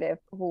executive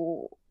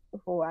who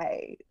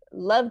I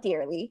love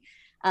dearly,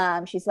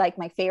 she's like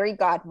my fairy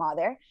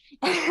godmother.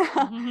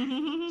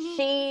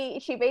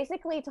 She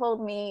basically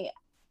told me,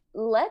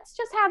 let's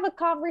just have a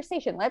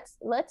conversation.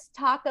 Let's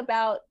talk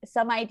about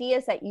some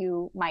ideas that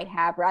you might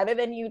have, rather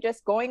than you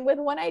just going with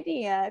one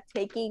idea,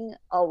 taking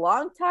a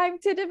long time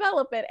to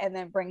develop it and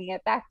then bringing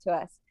it back to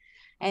us.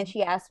 And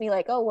she asked me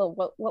like, oh,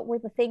 well, what were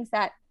the things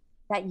that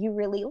you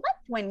really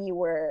liked when you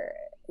were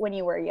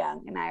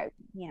young? And I,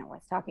 you know,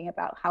 was talking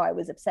about how I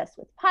was obsessed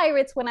with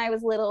pirates when I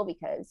was little,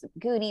 because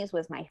Goonies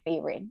was my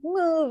favorite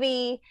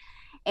movie.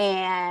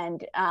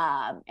 And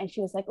she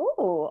was like,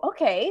 oh,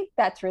 okay,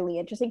 that's really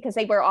interesting, because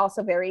they were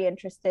also very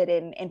interested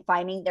in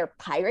finding their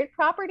pirate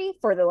property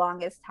for the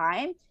longest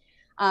time.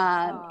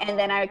 And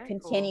then I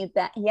continued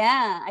that.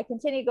 Yeah, I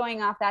continued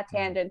going off that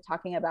tangent,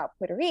 talking about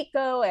Puerto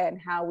Rico and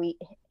how we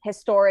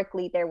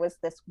historically, there was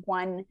this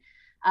one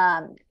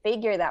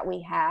figure that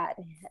we had.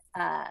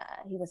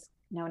 He was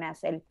known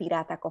as El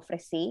Pirata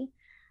Cofresí.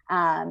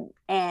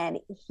 And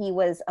he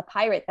was a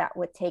pirate that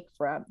would take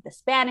from the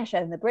Spanish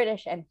and the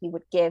British, and he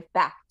would give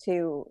back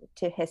to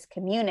his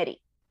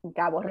community,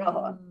 Cabo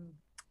Rojo.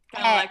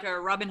 Kind of like a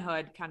Robin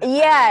Hood kind of.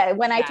 Yeah, pirate.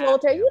 when I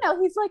told her, you know,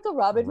 he's like a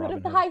Robin Hood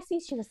of the high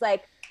seas, she was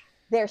like,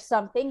 there's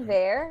something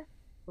there,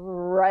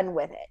 run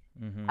with it.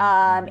 And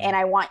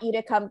I want you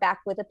to come back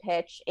with a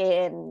pitch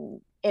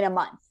in a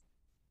month.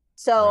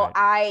 So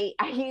I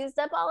used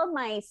up all of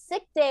my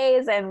sick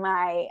days and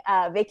my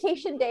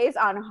vacation days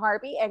on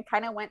Harvey, and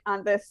kind of went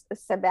on this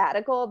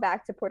sabbatical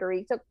back to Puerto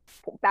Rico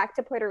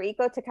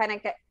to kind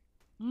of get,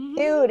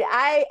 dude,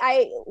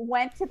 I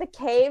went to the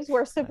caves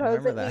where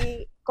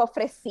supposedly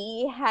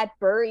Cofresí had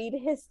buried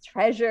his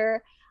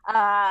treasure.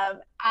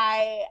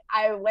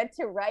 I went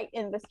to write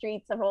in the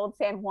streets of Old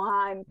San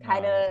Juan,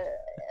 kind of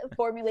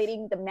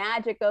formulating the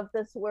magic of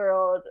this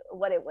world,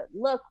 what it would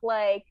look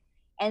like.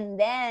 And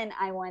then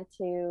I went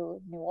to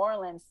New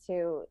Orleans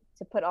to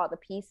put all the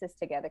pieces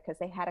together, because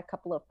they had a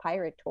couple of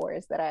pirate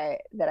tours that I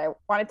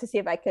wanted to see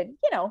if I could,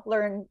 you know,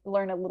 learn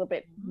a little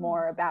bit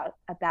more about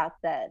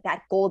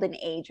that golden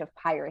age of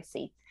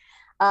piracy.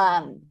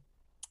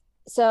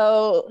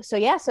 So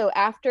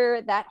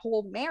after that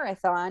whole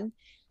marathon,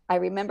 I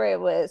remember it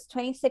was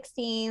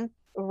 2016,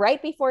 right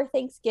before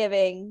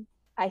Thanksgiving,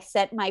 I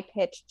sent my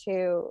pitch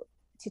to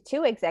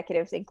two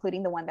executives,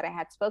 including the one that I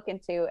had spoken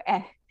to,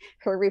 and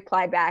her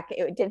reply back,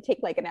 it didn't take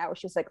like an hour.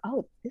 She was like,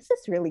 oh, this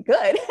is really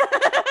good.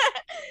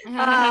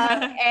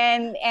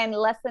 And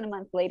less than a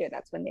month later,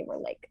 that's when they were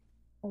like,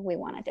 oh, we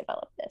want to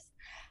develop this.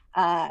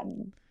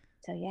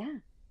 So yeah.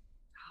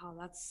 Oh,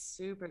 that's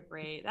super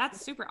great. That's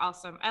super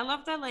awesome. I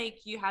love that, like,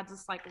 you had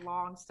this like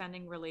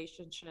long-standing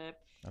relationship.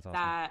 That's awesome.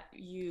 That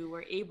you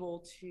were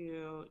able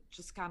to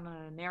just kind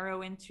of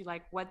narrow into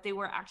like what they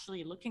were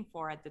actually looking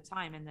for at the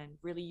time, and then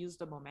really use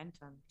the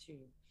momentum to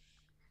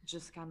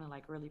just kind of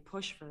like really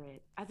push for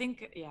it. I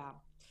think,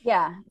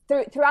 yeah.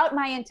 Throughout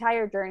my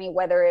entire journey,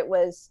 whether it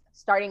was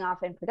starting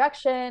off in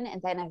production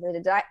and then as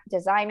a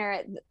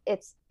designer,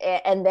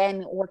 and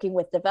then working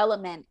with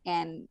development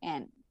and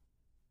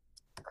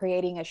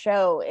creating a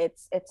show,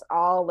 it's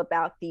all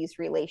about these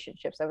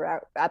relationships,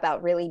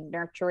 about really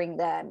nurturing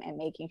them and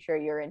making sure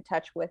you're in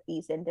touch with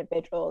these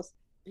individuals.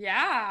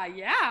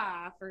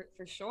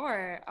 For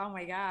sure. Oh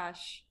my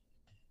gosh,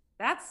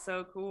 that's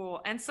so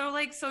cool. And so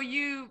like, so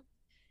you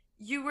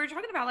were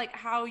talking about like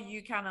how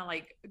you kind of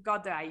like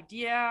got the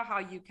idea, how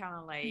you kind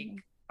of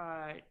like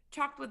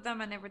talked with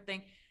them and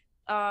everything.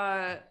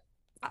 How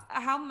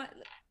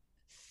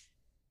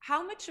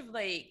much of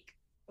like,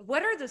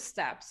 what are the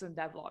steps in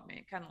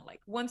development, kind of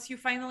like once you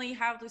finally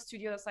have the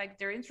studio that's like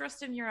they're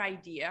interested in your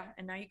idea,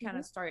 and now you kind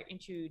of start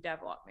into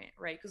development,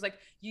 right? Because like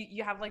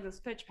you have like this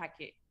pitch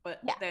packet, but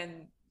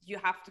then you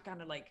have to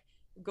kind of like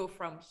go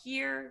from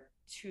here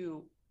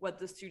to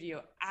what the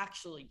studio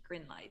actually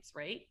greenlights,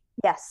 right?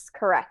 Yes,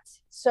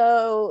 correct.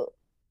 So,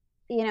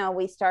 you know,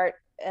 we start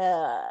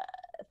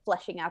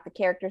fleshing out the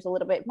characters a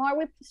little bit more.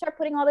 We start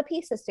putting all the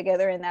pieces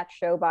together in that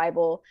show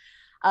bible,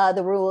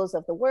 the rules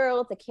of the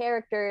world, the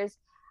characters,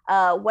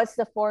 what's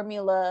the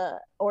formula,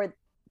 or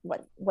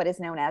what is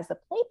known as the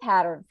play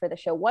pattern for the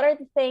show. What are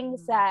the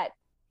things that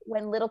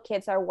when little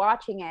kids are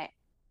watching it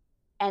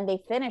and they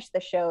finish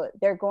the show,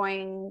 they're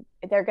going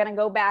to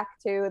go back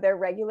to their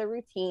regular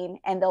routine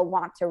and they'll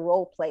want to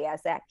role play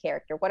as that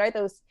character? What are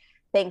those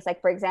things?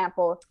 Like, for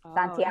example,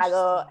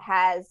 Santiago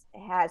has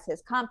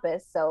his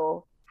compass.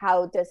 So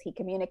how does he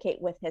communicate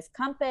with his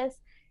compass?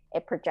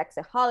 It projects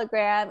a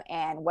hologram.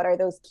 And what are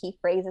those key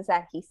phrases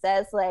that he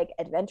says? Like,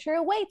 adventure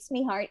awaits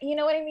me, heart. You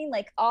know what I mean?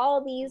 Like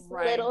all these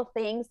little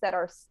things that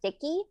are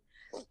sticky,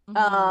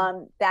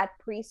 that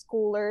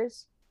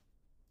preschoolers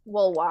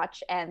will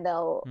watch, and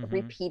they'll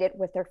repeat it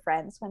with their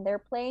friends when they're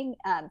playing.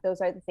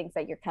 Those are the things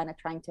that you're kind of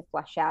trying to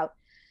flesh out.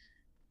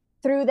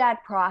 through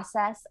that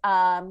process,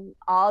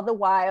 all the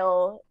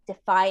while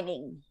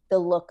defining the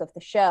look of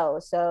the show.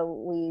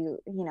 So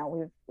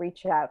we've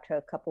reached out to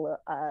a couple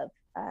of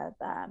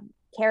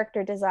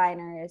character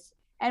designers,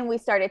 and we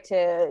started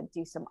to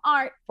do some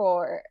art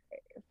for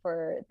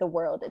the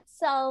world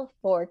itself,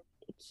 for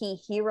key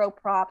hero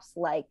props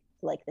like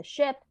the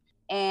ship.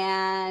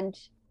 And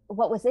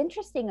what was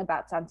interesting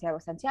about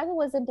Santiago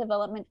was in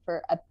development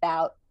for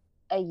about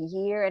a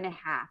year and a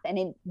half, and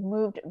it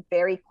moved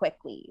very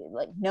quickly.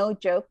 Like, no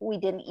joke, we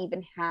didn't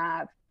even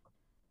have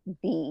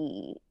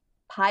the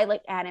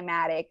pilot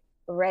animatic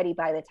ready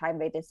by the time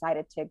they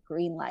decided to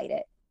greenlight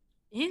it.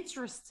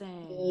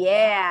 Interesting.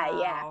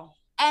 Yeah.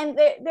 And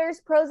there's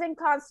pros and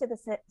cons to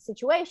the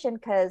situation,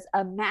 because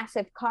a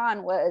massive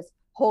con was,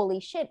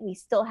 holy shit, we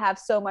still have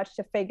so much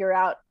to figure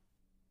out,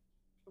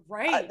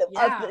 right?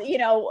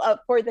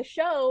 For the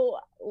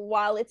show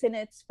while it's in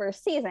its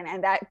first season,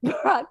 and that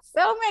brought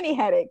so many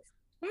headaches.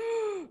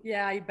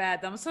 Yeah, I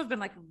bet that must have been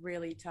like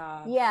really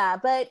tough. Yeah,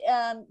 but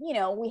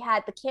we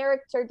had the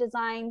character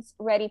designs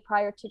ready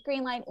prior to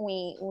greenlight.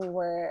 We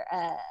were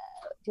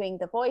doing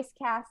the voice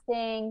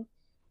casting,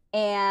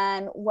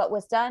 and what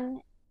was done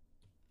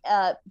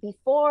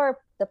before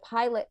the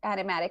pilot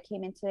animatic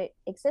came into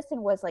existence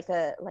was like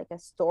a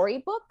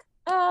storybook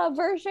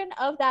version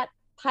of that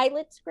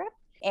pilot script.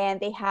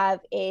 And they have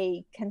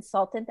a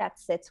consultant that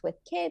sits with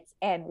kids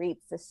and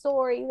reads the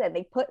stories, and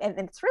and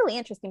it's really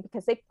interesting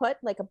because they put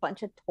like a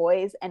bunch of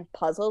toys and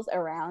puzzles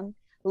around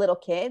little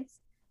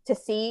kids to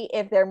see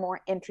if they're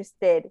more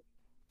interested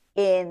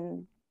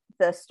in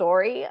the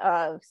story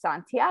of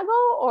Santiago,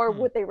 or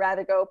would they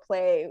rather go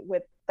play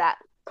with that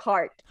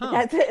cart.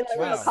 That's it.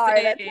 Wow.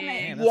 Cart.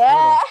 Man,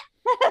 yeah.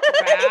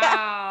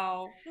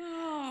 Wow.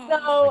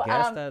 So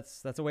I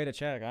guess that's a way to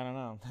check. I don't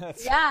know.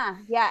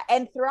 Yeah.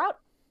 And throughout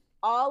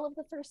all of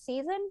the first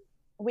season,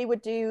 we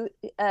would do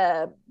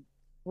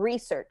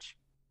research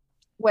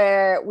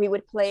where we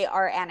would play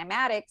our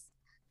animatics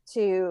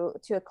to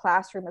a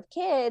classroom of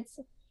kids,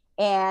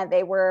 and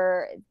they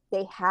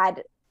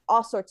had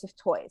all sorts of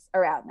toys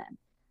around them.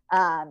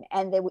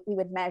 And we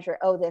would measure,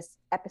 this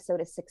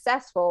episode is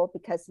successful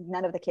because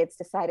none of the kids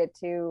decided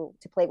to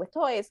play with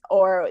toys,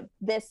 or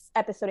this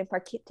episode in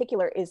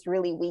particular is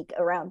really weak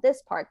around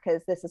this part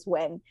because this is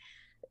when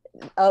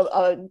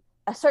a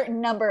certain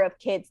number of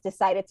kids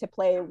decided to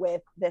play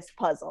with this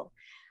puzzle.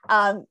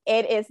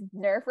 It is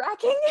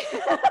nerve-wracking.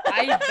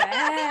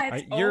 I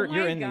bet. You're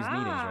in these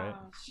meetings, right?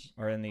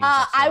 Or in these?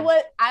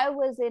 I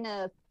was in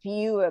a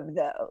few of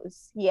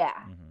those. Yeah.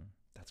 Mm-hmm.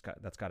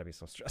 That's got to be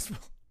so stressful.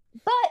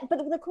 But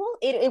the cool,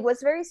 it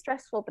was very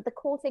stressful, but the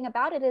cool thing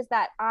about it is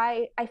that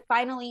I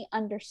finally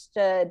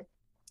understood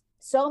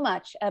so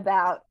much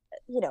about,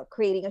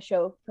 creating a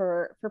show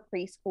for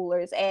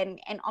preschoolers, and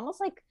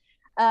almost like,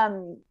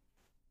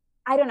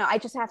 I don't know, I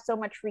just have so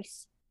much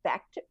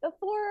respect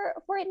for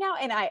it now,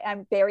 and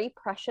I'm very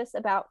precious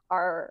about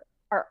our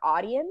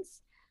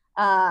audience,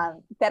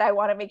 that I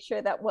want to make sure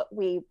that what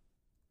we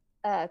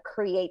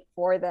create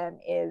for them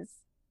is,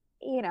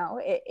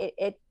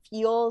 it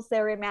fuels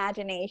their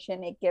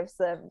imagination. It gives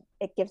them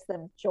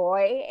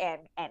joy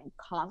and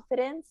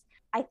confidence.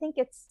 I think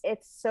it's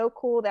so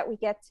cool that we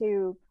get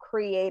to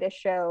create a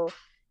show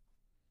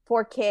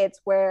for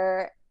kids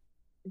where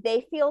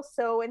they feel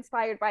so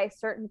inspired by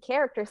certain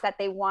characters that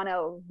they want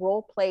to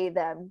role play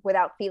them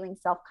without feeling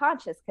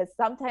self-conscious, because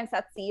sometimes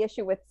that's the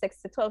issue with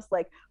 6 to 12.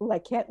 Like, I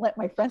can't let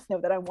my friends know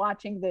that I'm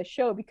watching this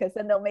show because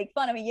then they'll make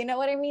fun of me, you know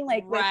what I mean?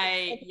 Like,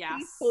 right.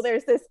 Yes. So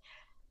there's this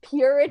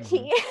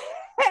purity.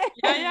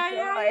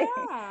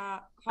 Yeah.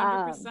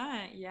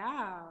 100%.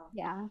 Yeah,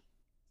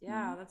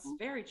 that's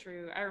very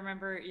true. I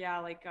remember,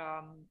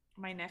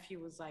 my nephew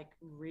was like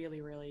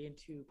really, really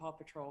into Paw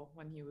Patrol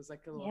when he was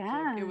like a little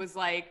kid. It was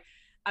like,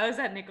 I was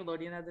at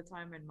Nickelodeon at the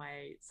time, and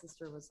my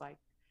sister was like,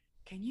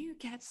 "Can you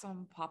get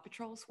some Paw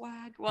Patrol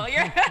swag?" Well,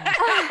 I'm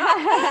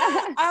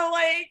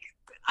like,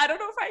 I don't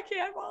know if I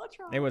can while I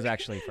try. It was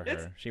actually for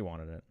her. She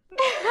wanted it.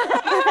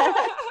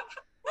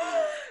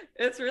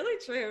 It's really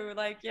true.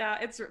 Like,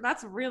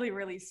 that's really,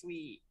 really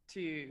sweet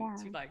to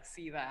like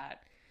see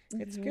that.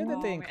 It's good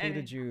that they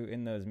included you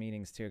in those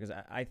meetings too, because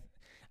I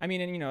mean,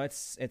 and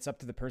it's up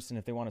to the person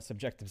if they want to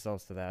subject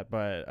themselves to that,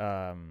 but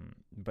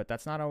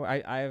that's not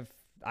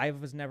I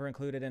was never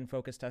included in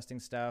focus testing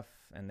stuff,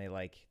 and they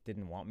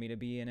didn't want me to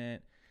be in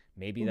it.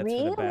 Maybe that's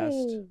for the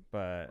best,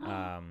 but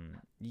I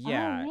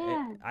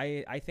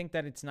think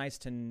that it's nice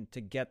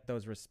to get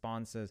those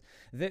responses.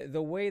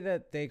 The way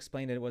that they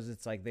explained it was,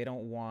 it's like they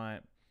don't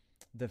want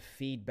the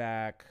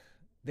feedback.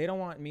 They don't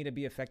want me to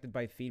be affected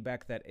by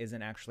feedback that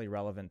isn't actually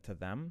relevant to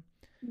them,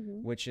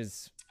 which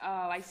is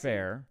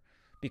fair.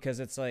 Because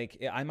it's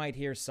like, I might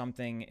hear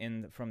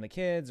something from the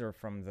kids or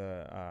from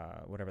the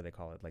whatever they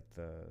call it, like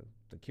the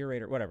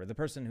curator, whatever, the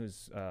person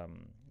who's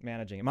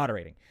managing and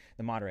moderating,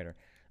 the moderator.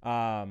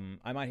 I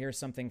might hear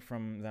something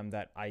from them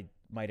that I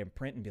might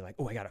imprint and be like,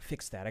 oh, I gotta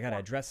fix that, I gotta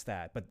address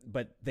that.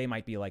 But they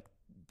might be like,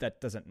 that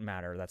doesn't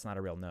matter, that's not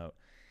a real note.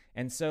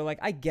 And so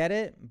I get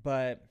it,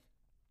 but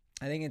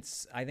I think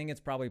it's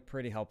probably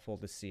pretty helpful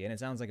to see, and it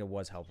sounds like it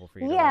was helpful for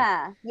you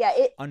to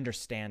it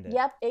understand it.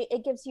 Yep,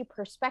 it gives you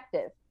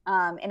perspective.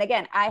 And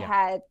again, I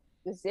had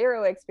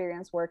zero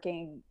experience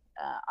working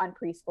on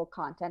preschool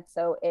content,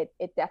 so it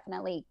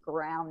definitely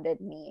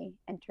grounded me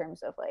in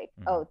terms of like,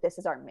 oh, this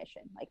is our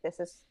mission. Like this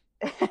is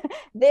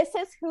this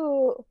is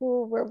who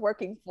we're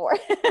working for.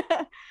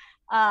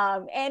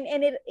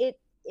 And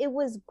it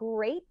was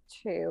great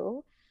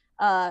too.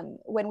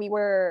 When we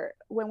were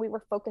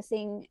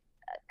focusing,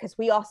 because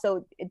we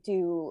also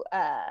do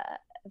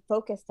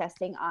focus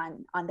testing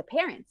on the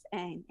parents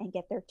and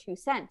get their 2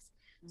 cents.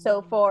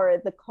 So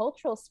for the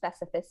cultural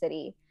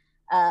specificity,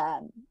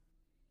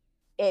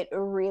 it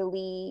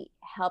really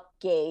helped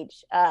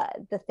gauge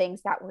the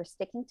things that were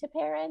sticking to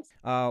parents.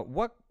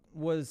 What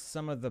was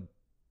some of the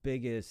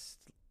biggest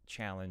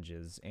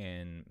challenges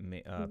in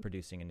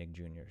producing a Nick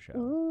Jr. show?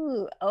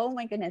 Ooh, oh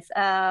my goodness.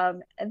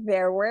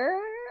 There were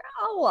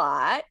a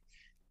lot.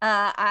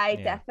 I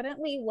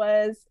definitely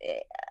was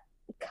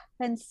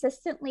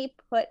consistently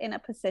put in a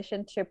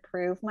position to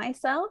prove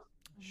myself.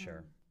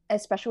 Sure.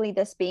 Especially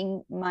this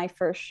being my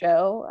first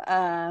show.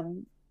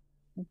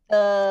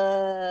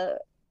 There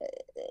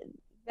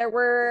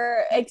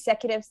were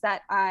executives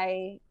that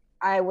I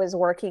was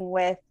working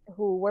with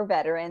who were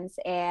veterans,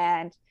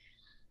 and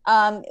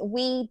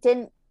we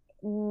didn't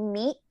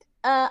meet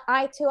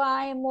eye to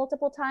eye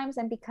multiple times.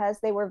 And because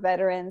they were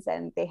veterans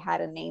and they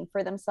had a name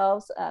for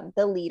themselves,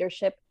 the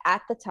leadership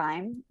at the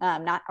time,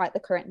 not the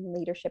current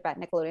leadership at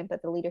Nickelodeon,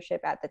 but the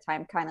leadership at the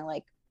time kind of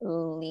like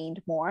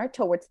leaned more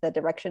towards the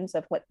directions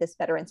of what this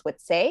veterans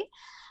would say,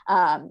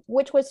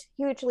 which was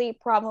hugely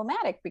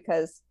problematic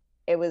because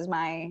it was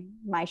my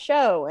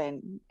show,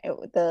 and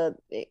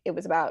it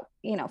was about,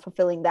 you know,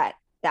 fulfilling that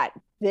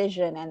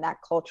vision and that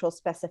cultural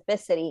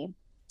specificity.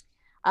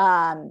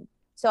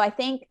 So I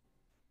think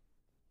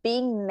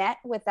being met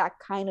with that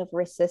kind of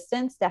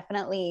resistance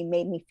definitely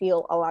made me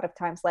feel a lot of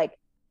times like,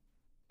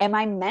 am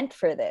I meant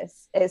for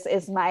this?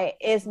 Is my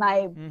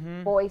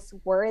voice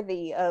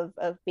worthy of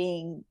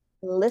being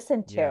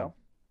listened to?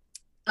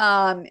 You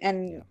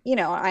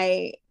know,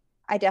 I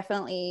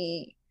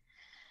definitely,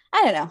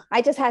 I don't know,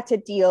 I just had to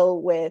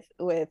deal with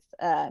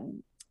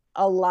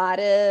a lot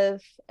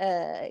of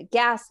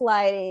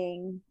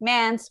gaslighting,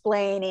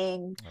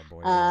 mansplaining. Oh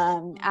boy,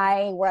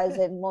 I was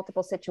in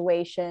multiple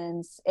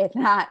situations, if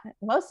not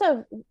most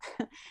of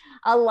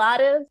a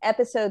lot of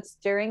episodes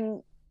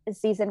during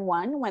season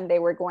 1 when they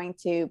were going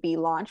to be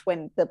launched,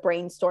 when the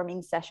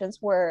brainstorming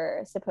sessions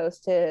were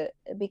supposed to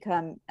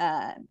become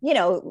you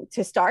know,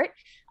 to start.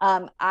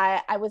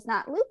 I was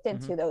not looped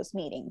into those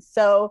meetings,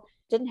 so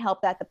didn't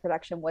help that the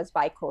production was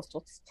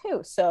bi-coastal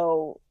too.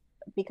 So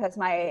because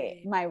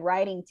my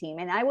writing team,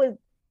 and I would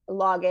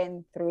log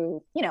in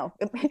through, you know,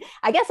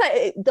 I guess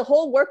the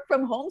whole work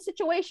from home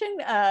situation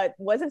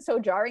wasn't so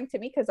jarring to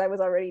me because I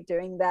was already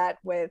doing that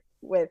with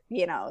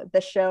you know,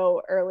 the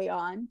show early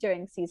on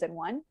during season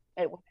 1,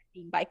 it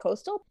being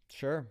bi-coastal.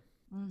 Sure.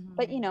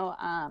 But you know,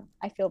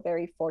 I feel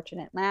very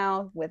fortunate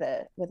now with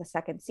a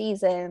second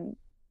season.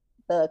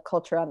 The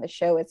culture on the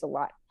show is a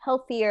lot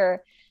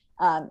healthier.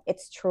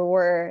 It's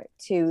truer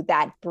to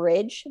that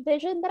bridge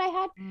vision that I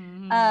had.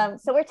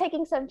 So we're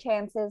taking some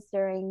chances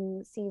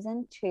during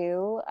season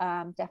 2,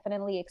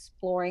 definitely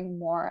exploring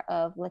more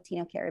of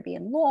Latino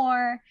Caribbean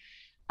lore,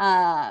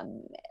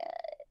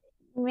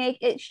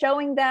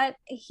 showing that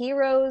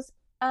heroes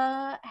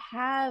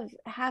have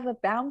a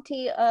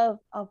bounty of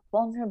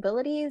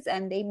vulnerabilities,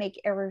 and they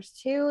make errors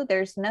too.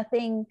 There's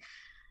nothing,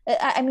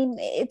 I mean,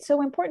 it's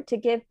so important to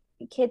give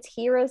kids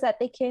heroes that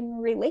they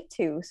can relate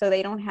to, so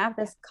they don't have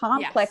this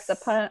complex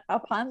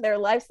upon their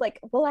lives, like,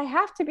 well, I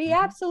have to be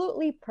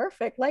absolutely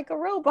perfect like a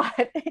robot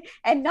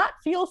and not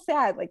feel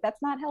sad. Like,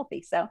 that's not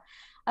healthy. So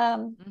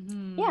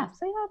yeah,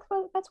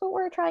 so that's what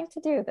we're trying to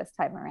do this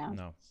time around.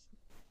 No,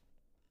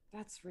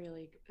 that's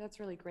really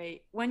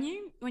great. When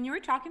you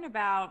were talking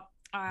about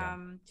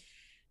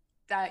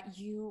that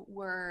you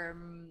were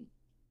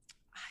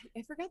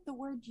I forget the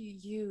word you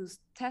used,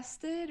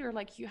 tested, or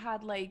like you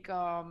had like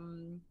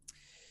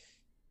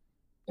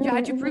you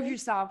had to prove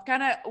yourself,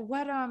 kind of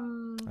what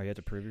oh, you had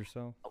to prove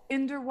yourself?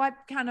 Under what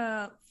kind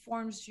of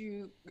forms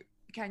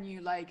can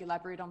you like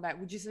elaborate on that?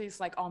 Would you say it's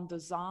like on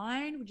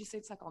design? Would you say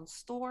it's like on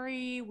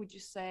story? Would you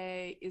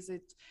say is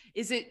it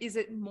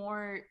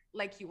more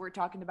like you were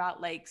talking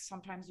about, like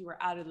sometimes you were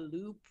out of the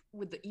loop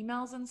with the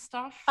emails and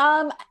stuff?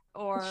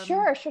 Or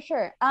sure.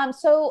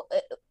 So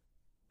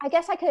I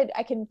guess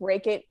I can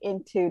break it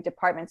into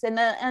departments. And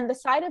the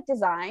side of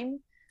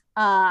design,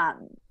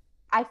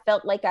 I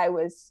felt like I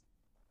was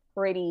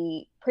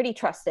pretty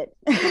trusted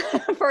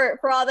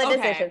for all the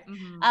decisions.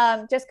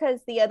 Just because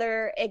the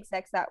other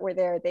execs that were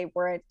there, they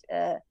weren't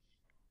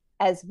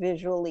as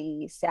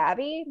visually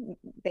savvy.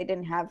 They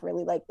didn't have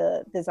really like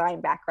the design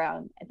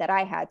background that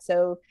I had.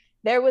 So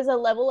there was a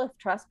level of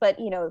trust. But,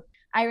 you know,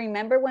 I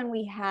remember when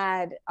we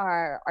had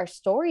our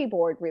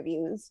storyboard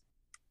reviews,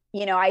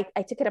 you know, I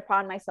took it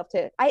upon myself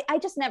to, I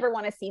just never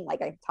want to seem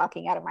like I'm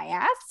talking out of my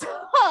ass.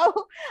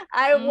 So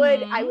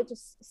I would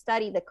just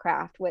study the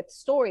craft with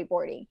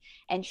storyboarding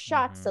and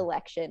shot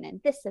selection and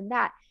this and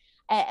that,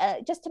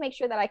 just to make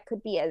sure that I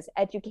could be as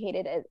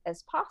educated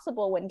as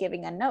possible when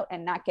giving a note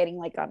and not getting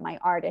like on my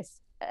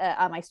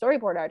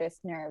storyboard artist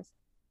nerves.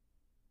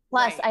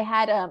 Plus, I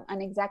had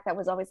an exec that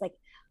was always like,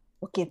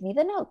 well, give me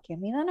the note.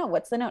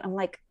 What's the note? I'm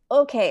like,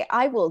 okay,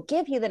 I will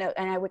give you the note.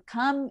 And I would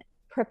come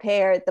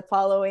prepared the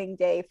following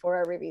day for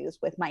our reviews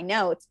with my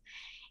notes.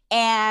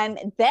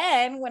 And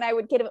then when I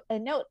would get a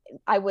note,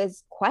 I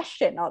was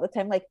questioned all the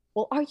time, like,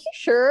 well, are you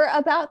sure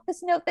about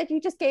this note that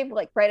you just gave,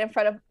 like right in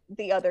front of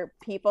the other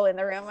people in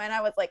the room? And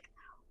I was like,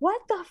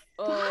 what the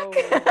fuck?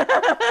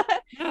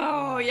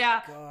 Oh,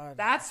 yeah. God.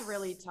 That's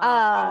really tough.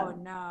 Oh,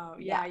 no.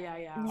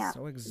 Yeah.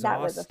 So exhausting.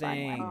 That was a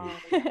fun one.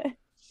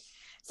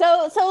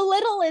 So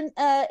little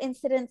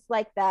incidents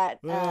like that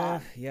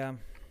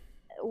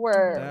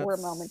were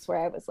moments where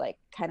I was like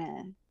kind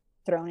of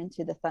thrown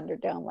into the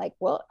Thunderdome, like,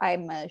 well,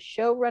 I'm a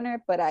showrunner,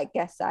 but I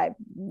guess I'm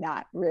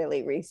not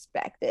really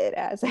respected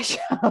as a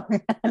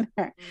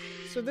showrunner.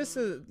 So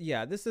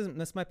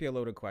this might be a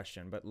loaded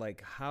question, but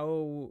like,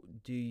 how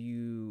do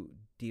you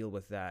deal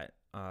with that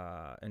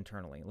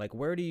internally? Like,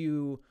 where do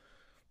you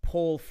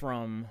pull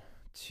from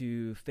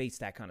to face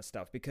that kind of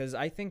stuff? Because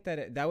I think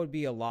that that would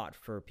be a lot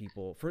for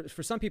people.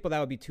 For some people, that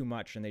would be too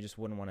much, and they just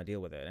wouldn't want to deal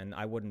with it, and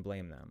I wouldn't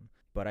blame them.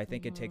 But I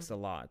think it takes a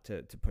lot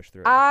to push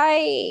through.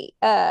 I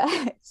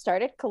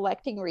started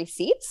collecting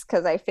receipts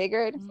because I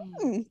figured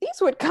these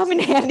would come in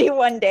handy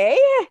one day.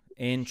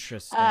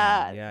 Interesting.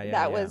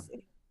 That was.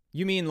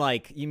 You mean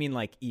like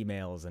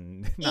emails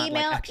and not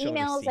like actual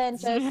emails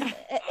receipts. And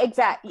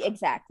just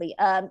exactly.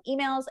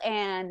 Emails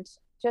and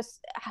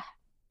just.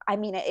 I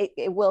mean,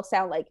 it will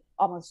sound like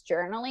almost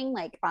journaling,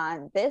 like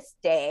on this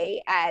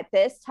day at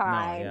this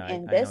time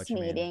in this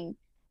meeting.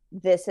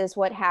 This is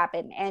what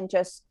happened, and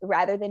just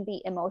rather than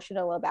be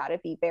emotional about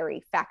it, be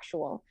very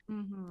factual.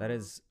 That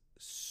is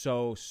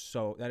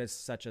that is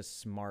such a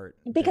smart,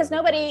 because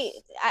nobody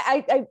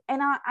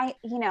I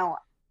you know,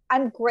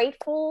 I'm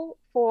grateful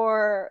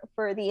for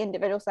the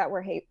individuals that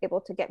were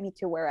able to get me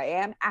to where I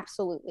am.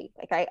 Absolutely.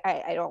 Like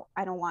I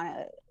don't want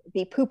to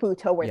be poo-poo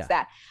towards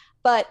that,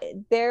 but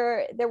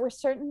there were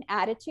certain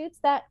attitudes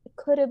that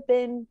could have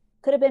been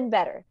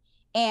better.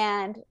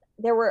 And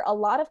there were a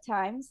lot of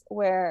times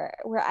where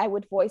I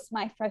would voice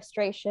my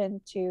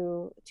frustration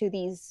to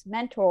these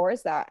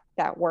mentors that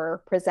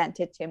were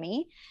presented to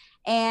me,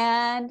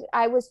 and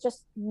I was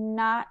just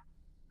not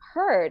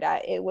heard.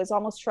 It was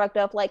almost shrugged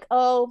up, like,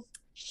 oh,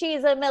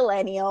 she's a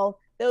millennial.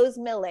 Those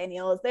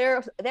millennials,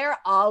 they're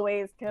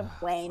always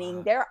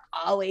complaining. They're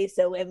always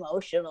so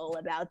emotional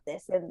about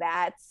this and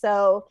that.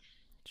 So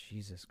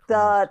Jesus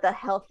Christ. The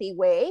healthy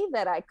way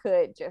that I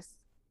could just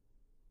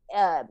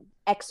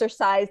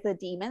exercise the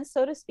demons,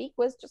 so to speak,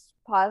 was just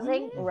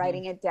pausing,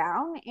 writing it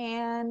down,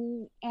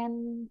 and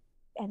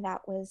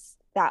that was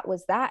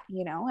that,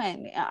 you know.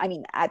 And I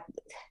mean,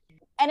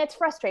 and it's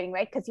frustrating,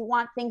 right? Because you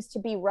want things to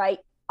be right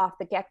off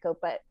the get-go,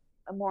 but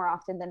more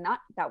often than not,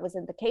 that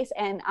wasn't the case.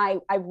 And I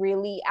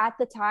really, at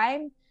the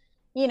time,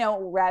 you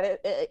know, rather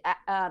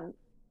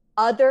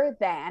other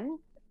than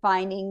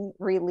finding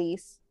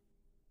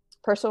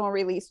personal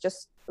release,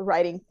 just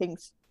writing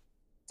things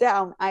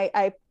down,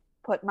 I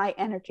put my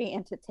energy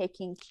into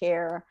taking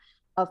care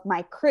of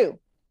my crew.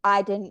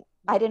 I didn't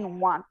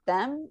want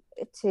them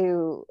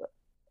to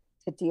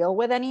deal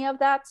with any of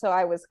that, so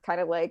I was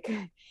kind of like,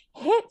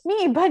 hit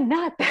me but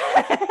not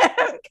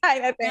that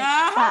kind of thing.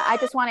 I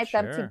just wanted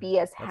them to be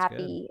as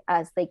happy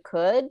as they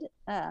could.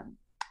 Well,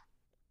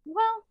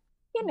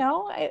 you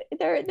know,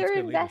 they're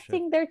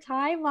investing their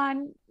time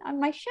on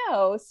my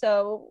show,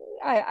 so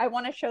I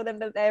want to show them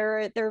that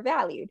they're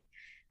valued.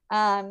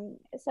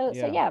 So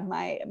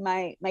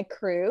my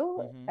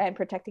crew and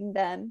protecting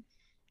them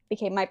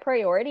became my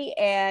priority.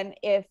 And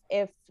if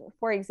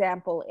for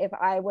example, if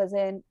I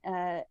wasn't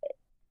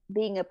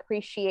being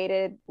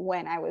appreciated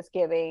when I was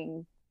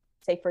giving,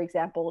 say, for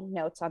example,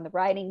 notes on the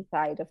writing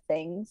side of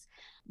things,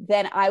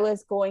 then I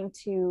was going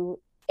to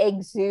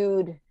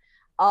exude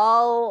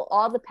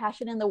all the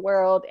passion in the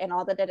world and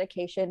all the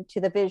dedication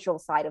to the visual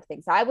side of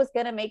things. I was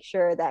going to make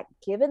sure that,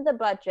 given the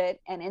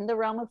budget and in the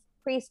realm of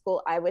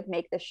preschool, I would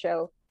make the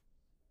show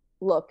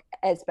look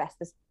as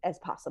best as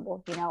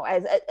possible, you know,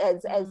 as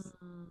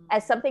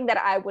something that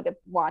I would have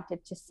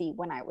wanted to see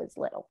when I was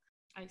little.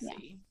 I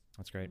see.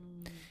 That's great.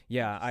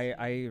 Yeah,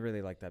 I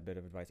really like that bit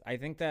of advice. I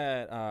think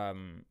that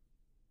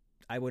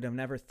I would have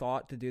never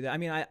thought to do that. I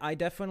mean, I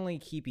definitely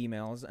keep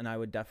emails, and I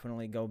would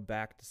definitely go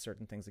back to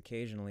certain things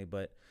occasionally,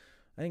 but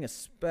I think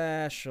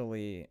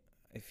especially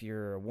if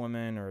you're a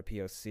woman or a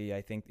POC,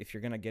 I think if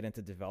you're going to get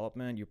into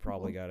development, you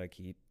probably got to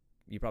keep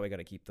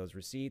those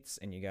receipts,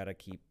 and you got to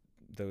keep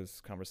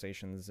those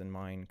conversations in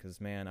mind,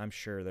 because, man, I'm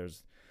sure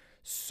there's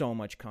so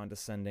much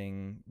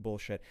condescending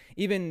bullshit.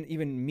 Even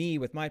me,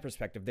 with my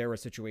perspective, there were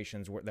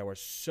situations that were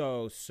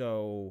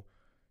so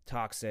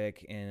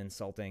toxic and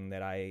insulting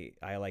that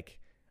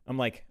I'm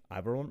like,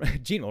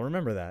 Gene will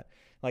remember that.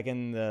 like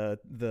in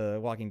the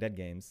Walking Dead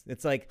games.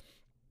 It's like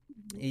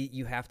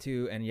you have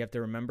to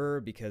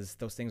remember, because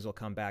those things will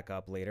come back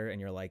up later, and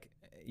you're like,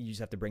 you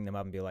just have to bring them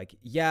up and be like,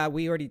 yeah,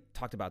 we already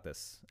talked about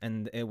this,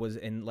 and it was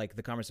in like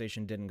the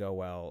conversation didn't go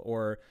well,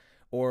 or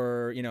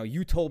you know,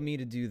 you told me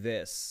to do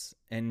this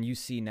and you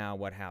see now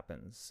what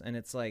happens. And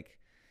it's like,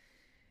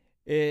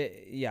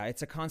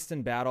 it's a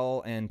constant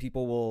battle, and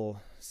people will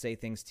say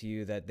things to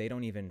you that they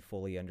don't even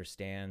fully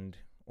understand,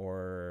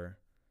 or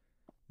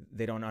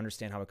they don't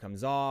understand how it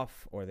comes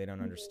off, or they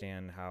don't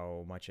understand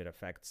how much it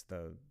affects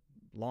the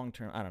long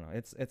term. I don't know.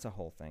 It's a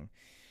whole thing.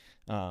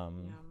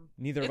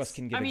 Neither of us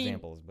can give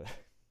examples, but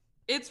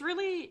it's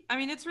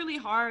really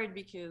hard,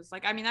 because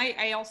like,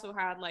 I also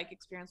had like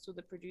experience with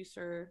the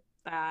producer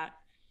that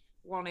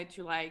wanted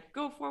to like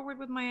go forward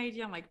with my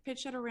idea and like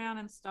pitch it around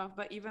and stuff.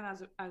 But even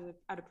at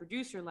a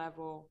producer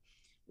level,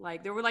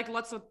 like there were like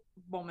lots of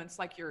moments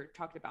like you're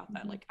talking about,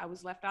 that like I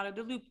was left out of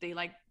the loop. They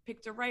like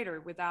picked a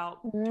writer without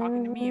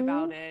talking to me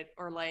about it,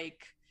 or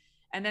like,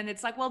 and then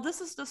it's like, well,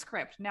 this is the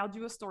script, now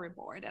do a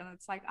storyboard. And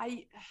it's like,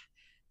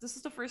 this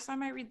is the first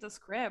time I read the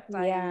script.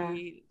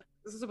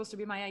 This is supposed to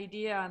be my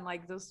idea, and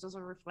like this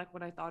doesn't reflect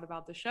what I thought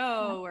about the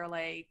show. Or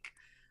like,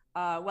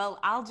 well,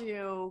 I'll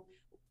do.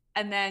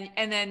 And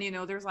then, you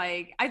know, there's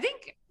like, I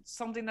think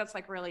something that's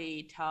like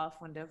really tough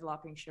when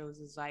developing shows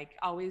is like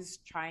always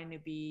trying to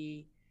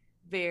be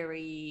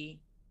very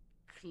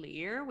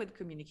clear with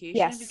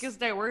communication. Because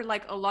there were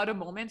like a lot of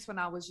moments when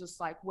I was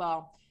just like,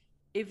 well,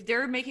 if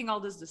they're making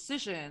all these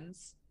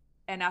decisions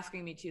and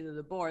asking me to do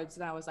the boards,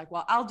 then I was like,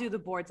 well, I'll do the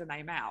boards and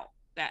I'm out.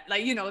 That,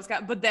 like, you know,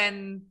 but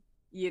then,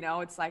 you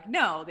know, it's like,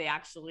 no, they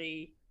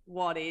actually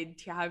wanted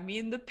to have me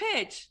in the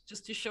pitch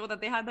just to show that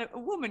they had a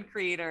woman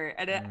creator.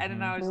 And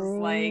then I was just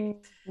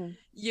like,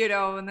 you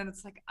know, and then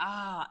it's like,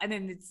 and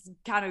then it's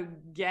kind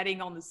of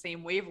getting on the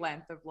same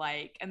wavelength of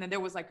like, and then there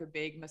was like a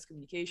big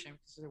miscommunication,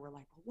 because they were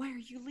like, well, why are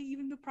you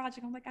leaving the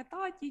project? I'm like, I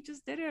thought you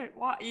just did it.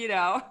 What, you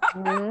know?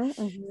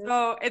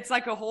 So it's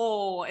like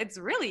it's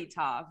really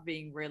tough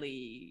being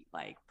really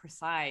like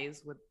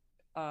precise with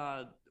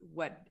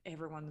what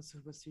everyone is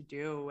supposed to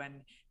do,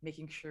 and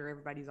making sure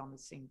everybody's on the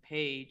same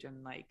page,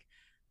 and like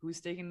who's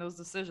taking those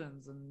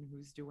decisions and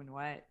who's doing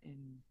what.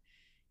 And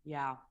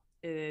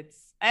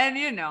and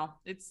you know,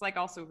 it's like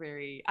also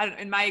very,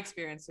 in my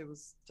experience, it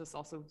was just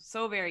also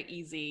so very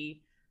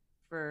easy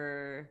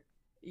for,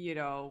 you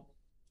know,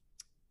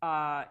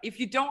 if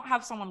you don't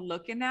have someone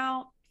looking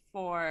out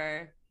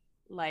for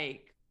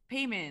like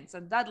payments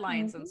and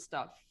deadlines and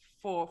stuff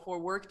for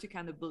work to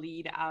kind of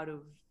bleed out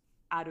of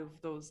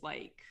those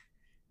like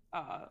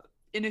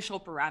initial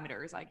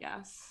parameters, I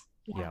guess.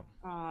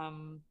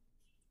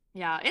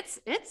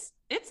 It's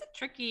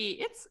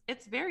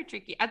very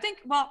tricky. I think,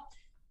 well,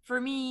 for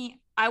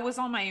me, I was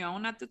on my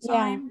own at the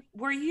time.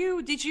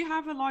 Did you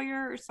have a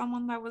lawyer or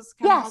someone that was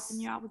kind of helping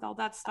you out with all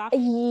that stuff?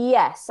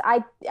 Yes,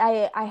 I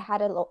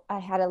had a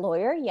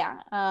lawyer.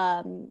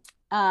 And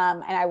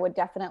I would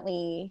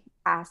definitely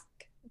ask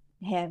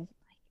him,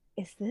 like,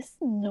 is this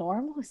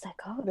normal? It's like,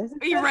 oh, this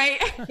is right.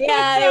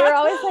 Yeah, they were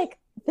always like,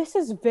 this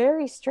is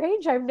very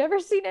strange. I've never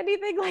seen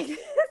anything like this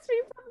before.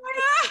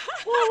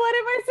 Well, what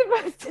am I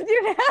supposed to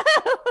do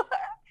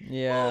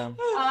now?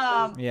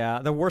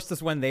 The worst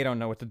is when they don't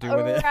know what to do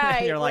with it.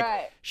 You're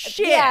like,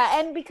 shit. Yeah,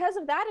 and because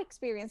of that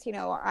experience, you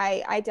know,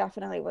 I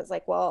definitely was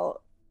like,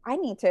 well, I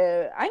need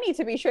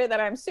to be sure that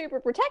I'm super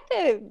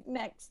protective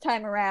next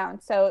time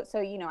around. So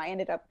you know, I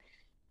ended up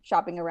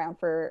shopping around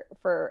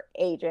for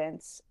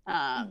agents.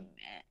 And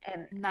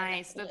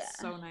nice. That's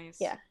so nice.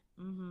 Yeah.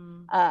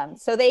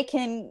 So they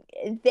can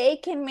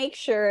make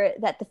sure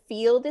that the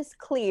field is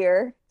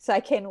clear, so I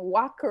can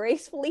walk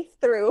gracefully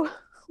through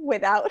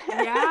without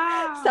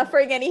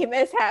suffering any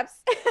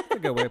mishaps. That's a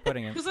good way of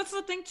putting it. Because that's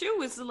the thing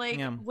too, is like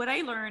what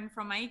I learned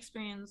from my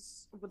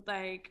experience with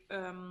like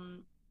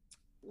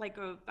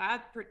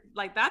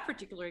that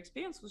particular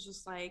experience was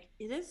just like,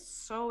 it is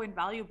so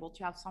invaluable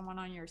to have someone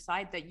on your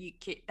side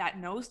that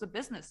knows the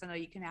business and that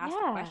you can ask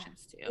the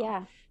questions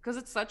to. Because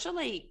it's such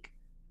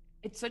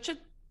a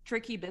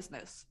tricky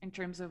business in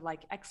terms of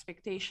like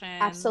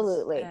expectations.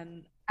 Absolutely.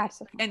 And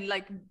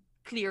like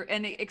clear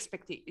and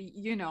expecting,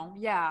 you know.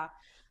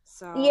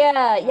 So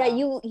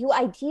you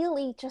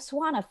ideally just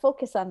want to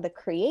focus on the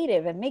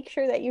creative and make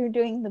sure that you're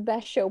doing the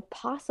best show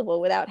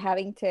possible without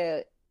having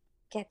to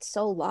get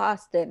so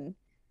lost in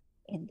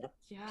the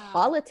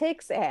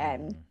politics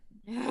and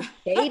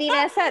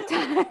shadiness at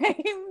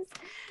times.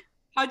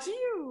 What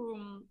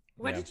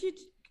did you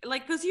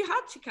like, because you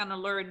had to kind of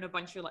learn a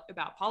bunch of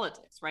about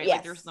politics, right? Yes.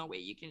 Like there's no way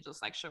you can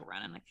just like show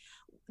around. And like,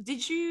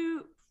 did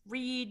you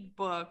read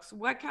books?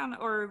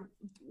 Or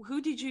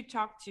who did you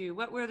talk to?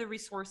 What were the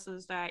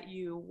resources that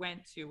you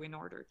went to in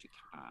order to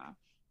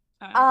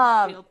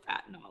build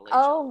that knowledge?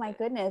 Oh my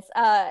goodness.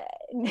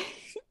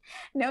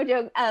 No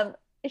joke.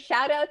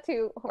 Shout out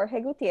to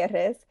Jorge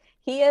Gutierrez.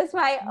 He is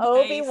my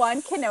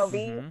Obi-Wan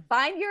Kenobi.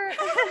 Find your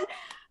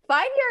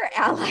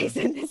allies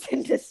in this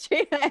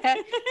industry.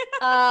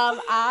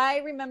 I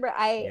remember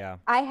I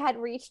had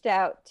reached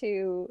out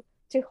to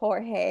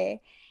Jorge,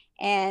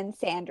 and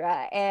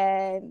Sandra,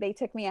 and they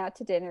took me out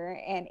to dinner,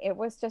 and it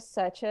was just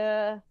such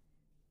an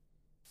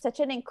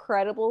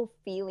incredible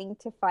feeling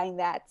to find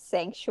that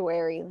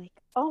sanctuary.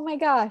 Like, oh my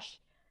gosh,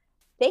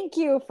 thank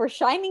you for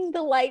shining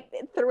the light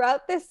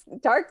throughout this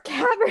dark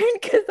cavern,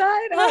 because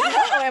I don't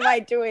know, am I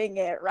doing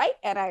it right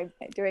and I'm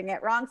doing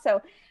it wrong?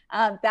 So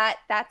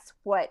that's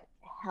what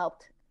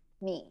helped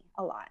me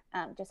a lot,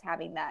 just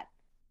having that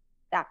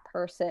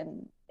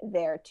person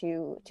there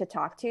to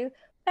talk to,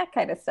 that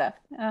kind of stuff.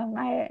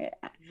 I'm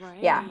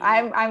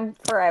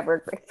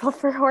forever grateful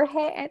for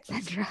Jorge and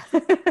Sandra.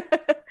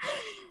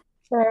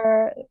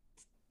 for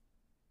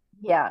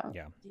yeah,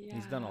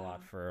 he's done a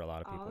lot for a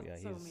lot of people.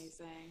 That's he's so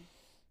amazing.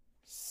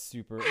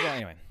 Super. Well,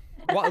 anyway,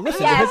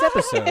 listen to his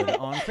episode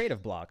on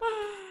Creative Block.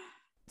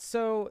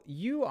 So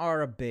you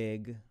are a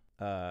big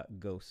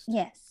ghost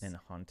and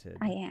haunted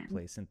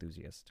place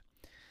enthusiast.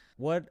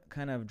 What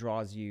kind of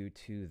draws you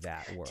to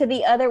that world? To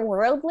the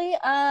otherworldly?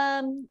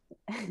 I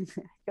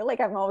feel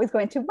like I'm always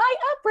going to my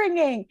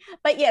upbringing.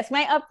 But yes,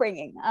 my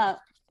upbringing.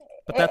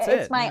 But that's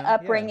it's my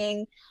upbringing.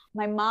 Yeah.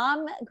 My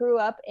mom grew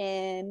up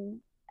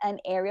in an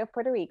area of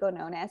Puerto Rico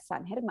known as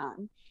San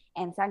Germán.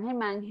 And San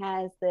Germán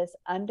has this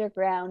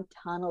underground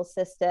tunnel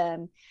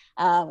system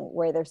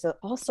where there's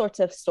all sorts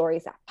of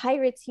stories that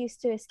pirates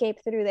used to escape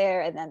through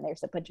there. And then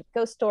there's a bunch of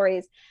ghost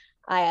stories.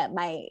 I had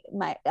my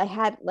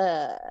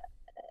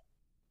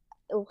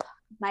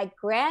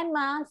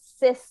grandma's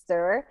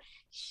sister.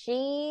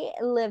 She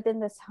lived in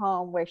this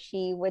home where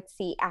she would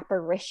see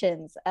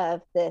apparitions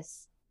of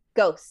this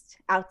ghost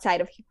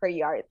outside of her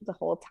yard the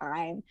whole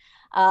time.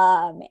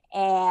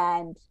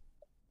 And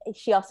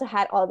she also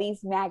had all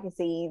these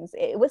magazines.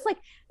 It was like,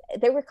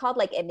 they were called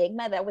like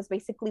Enigma. That was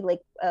basically like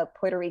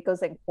Puerto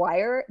Rico's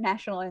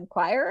National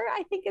Enquirer,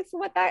 I think is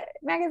what that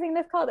magazine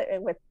is called,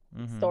 with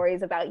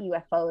stories about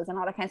UFOs and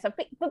all that kind of stuff.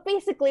 But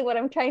basically what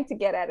I'm trying to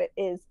get at it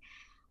is,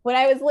 when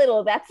I was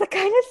little, that's the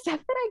kind of stuff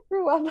that I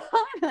grew up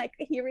on, like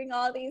hearing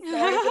all these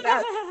stories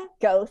about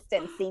ghosts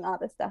and seeing all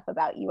the stuff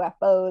about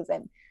UFOs,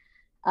 and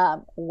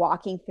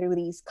walking through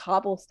these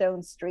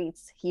cobblestone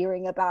streets,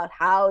 hearing about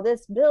how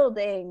this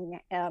building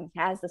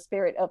has the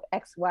spirit of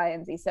X, Y,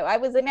 and Z. So I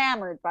was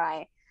enamored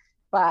by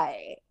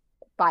the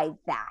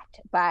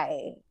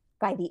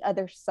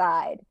other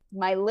side.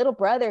 My little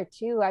brother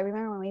too. I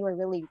remember when we were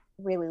really,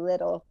 really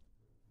little.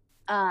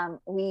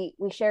 We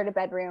shared a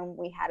bedroom.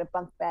 We had a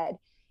bunk bed.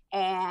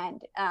 And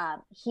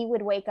he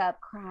would wake up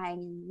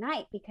crying in the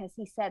night because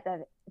he said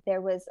that there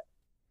was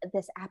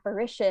this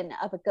apparition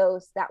of a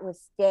ghost that was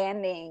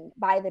standing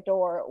by the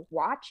door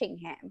watching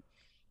him.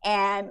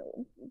 And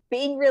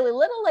being really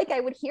little, like,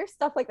 I would hear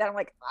stuff like that. I'm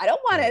like, I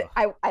don't want to,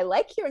 I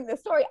like hearing the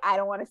story. I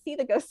don't want to see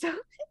the ghost.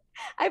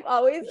 I've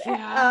always,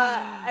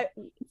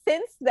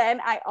 since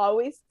then, I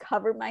always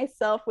cover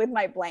myself with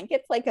my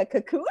blankets like a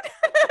cocoon.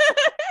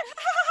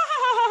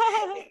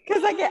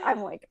 Because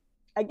I'm like,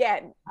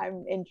 again,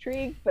 I'm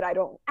intrigued, but I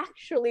don't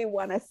actually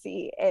want to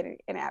see an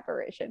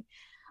apparition.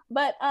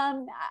 But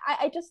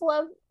I just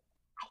love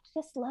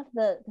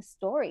the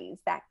stories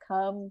that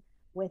come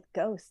with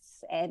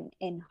ghosts and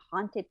in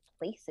haunted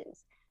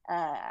places.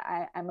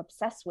 I'm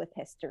obsessed with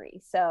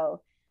history,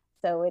 so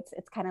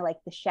it's kind of like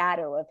the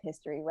shadow of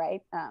history,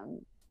 right?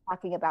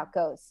 Talking about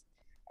ghosts.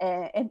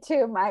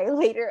 Into my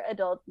later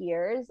adult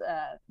years,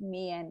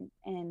 me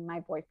and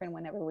my boyfriend,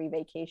 whenever we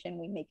vacation,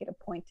 we make it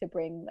a point to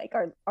bring like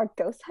our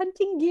ghost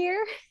hunting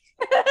gear.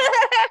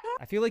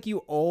 I feel like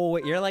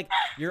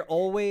you're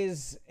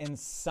always in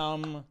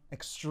some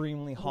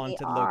extremely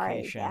haunted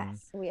location.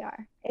 Yes, we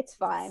are. It's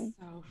fun.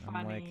 So funny.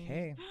 I'm like,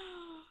 hey,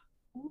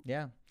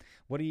 yeah.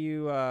 What do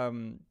you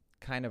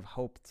kind of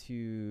hope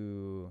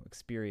to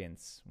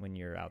experience when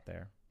you're out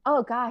there?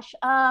 Oh gosh,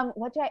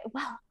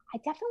 I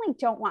definitely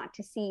don't want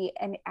to see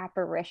an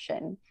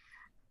apparition.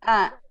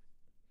 Yeah,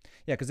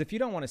 because if you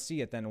don't want to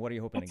see it, then what are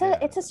you hoping to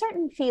get? It's a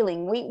certain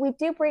feeling. We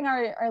do bring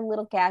our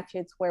little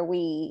gadgets where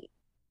we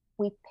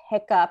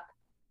pick up,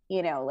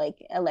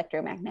 like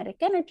electromagnetic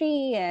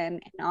energy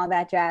and all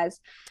that jazz.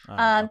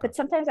 Okay. But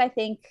sometimes I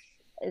think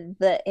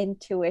the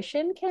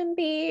intuition can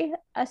be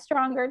a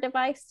stronger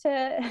device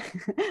to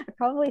I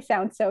probably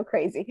sound so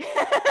crazy.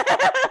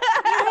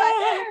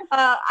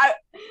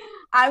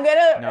 I'm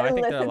gonna no, I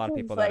think there are a lot of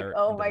people that are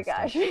oh my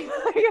gosh. People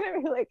are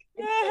gonna be like,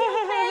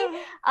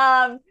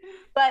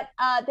 but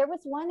there was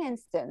one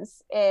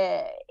instance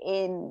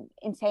in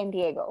San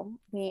Diego.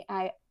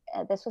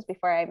 This was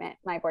before I met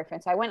my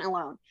boyfriend, so I went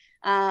alone.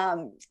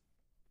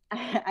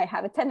 I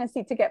have a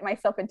tendency to get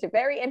myself into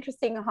very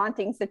interesting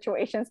haunting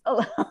situations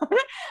alone.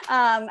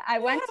 I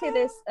went to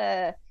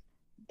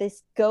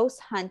this ghost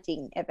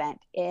hunting event,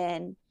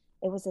 and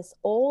it was this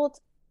old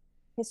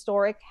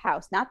historic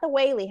house, not the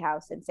Whaley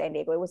house in San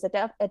Diego. It was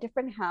a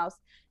different house,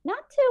 not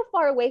too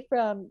far away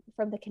from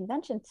the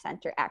convention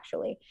center,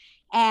 actually.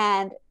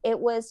 And it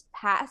was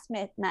past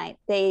midnight.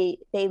 They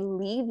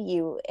leave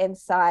you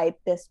inside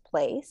this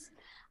place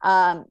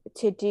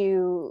to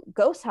do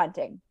ghost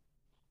hunting.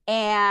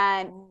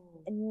 And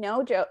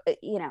no joke,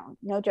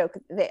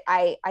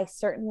 I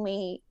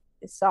certainly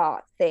saw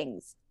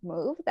things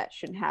move that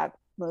shouldn't have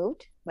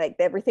moved. Like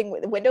everything,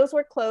 the windows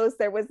were closed.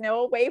 There was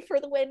no way for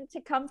the wind to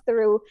come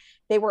through.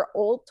 They were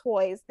old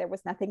toys. There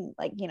was nothing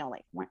like,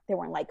 like they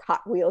weren't like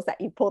Hot Wheels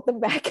that you pulled them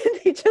back and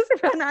they just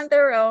run on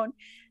their own.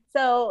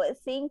 So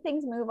seeing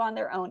things move on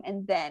their own,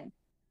 and then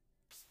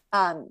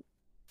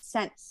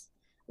sense,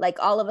 like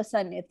all of a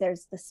sudden, if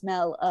there's the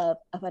smell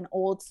of an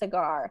old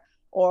cigar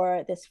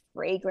or this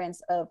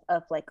fragrance of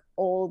like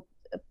old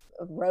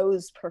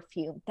rose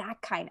perfume,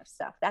 that kind of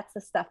stuff. That's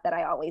the stuff that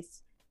I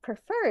always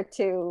prefer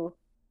to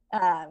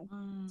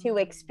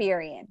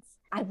experience.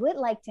 I would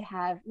like to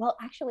have, well,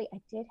 actually I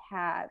did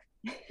have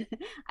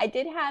I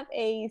did have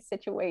a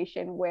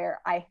situation where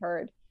I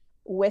heard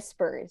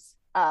whispers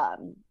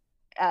in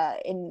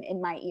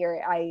my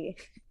ear.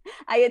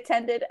 I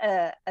attended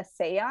a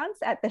seance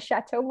at the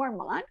Chateau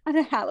Marmont on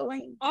a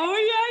Halloween. Oh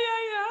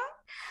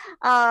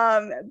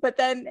yeah. But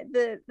then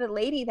the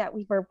lady that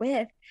we were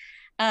with,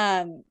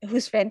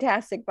 who's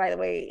fantastic, by the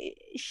way,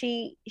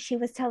 she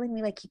was telling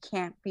me like, you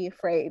can't be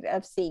afraid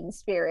of seeing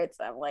spirits.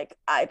 I'm like,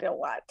 I don't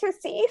want to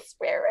see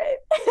spirit.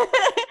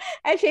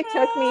 And she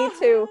took me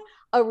to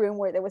a room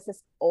where there was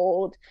this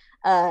old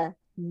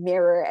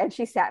mirror, and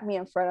she sat me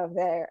in front of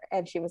there,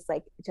 and she was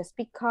like, just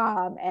be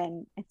calm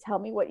and tell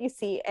me what you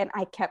see. And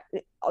I kept,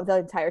 the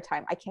entire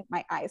time I kept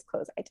my eyes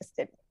closed. I just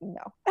didn't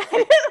know. I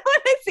didn't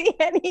want to see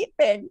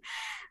anything.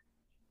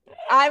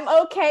 I'm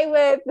okay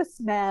with the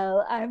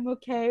smell. I'm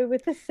okay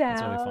with the sound.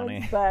 That's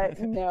really funny. But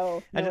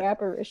no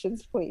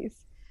apparitions, please.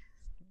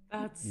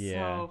 That's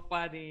so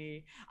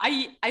funny.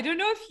 I don't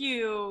know if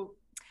you,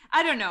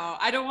 I don't know.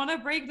 I don't want to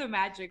break the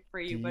magic for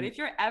you, but if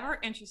you're ever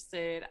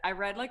interested, I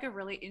read like a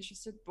really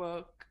interesting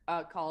book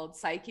called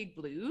Psychic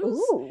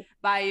Blues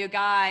by a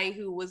guy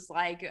who was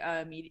like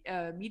a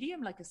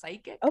medium, like a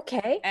psychic.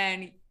 Okay.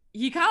 And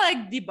he kind of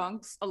like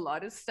debunks a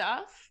lot of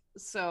stuff.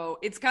 So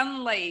it's kind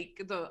of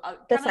like the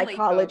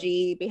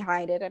psychology like,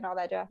 behind it and all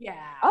that jazz. Yeah.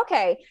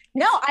 Okay.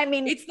 No, I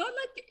mean, it's not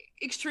like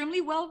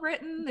extremely well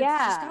written. Yeah.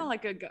 It's just kind of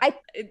like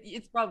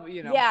it's probably,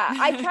 Yeah,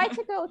 I try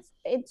to go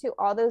into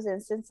all those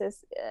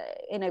instances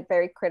in a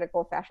very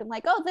critical fashion.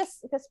 Like, oh,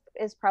 this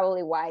is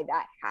probably why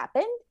that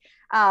happened.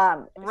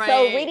 Right.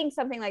 So reading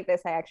something like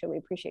this, I actually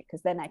appreciate,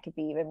 because then I could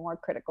be even more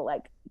critical,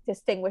 like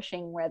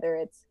distinguishing whether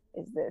is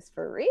this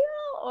for real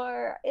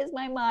or is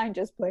my mind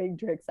just playing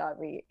tricks on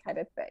me, kind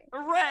of thing.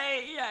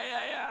 Right.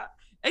 Yeah.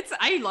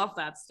 I love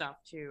that stuff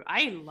too.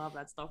 I love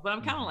that stuff, but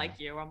I'm kind of like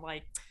you. I'm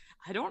like,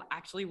 I don't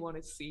actually want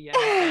to see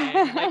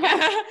anything. Like,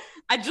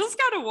 I just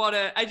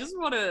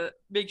want to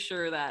make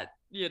sure that,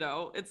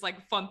 it's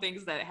like fun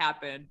things that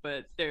happen,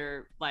 but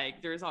they're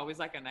like, there's always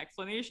like an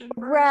explanation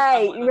for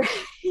right.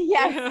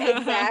 Yes,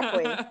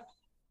 exactly.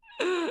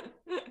 Yeah.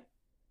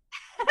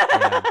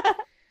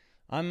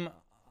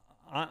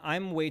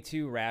 I'm way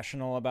too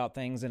rational about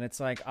things, and it's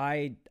like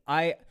I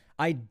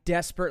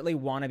desperately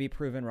want to be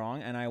proven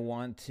wrong, and I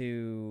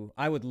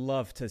would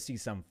love to see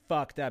some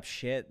fucked up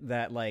shit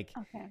that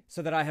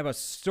so that I have a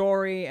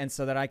story and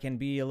so that I can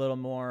be a little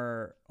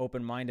more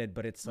open-minded.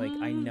 But it's like,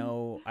 I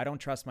know I don't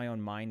trust my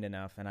own mind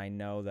enough, and I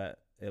know that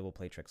it will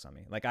play tricks on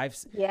me. Like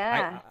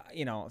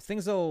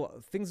things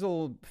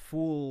will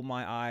fool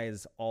my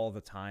eyes all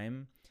the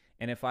time.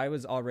 And if I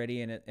was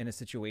already in a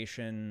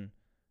situation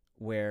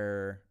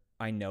where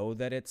I know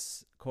that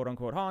it's quote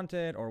unquote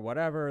haunted or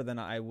whatever, then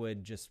I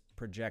would just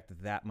project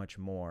that much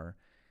more.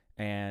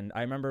 And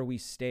I remember we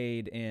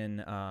stayed in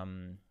a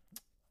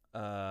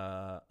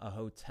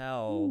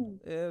hotel.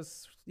 I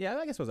guess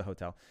it was a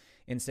hotel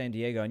in San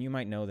Diego, and you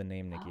might know the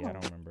name, Niki. I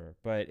don't remember,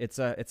 but it's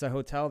a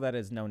hotel that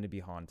is known to be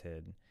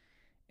haunted,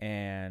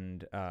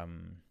 and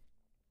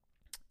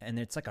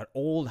it's like an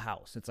old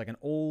house. It's like an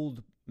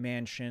old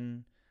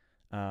mansion.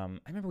 I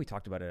remember we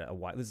talked about it a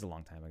while. This is a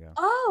long time ago.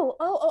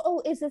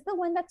 Oh! Is this the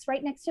one that's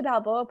right next to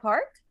Balboa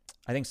Park?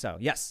 I think so.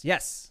 Yes.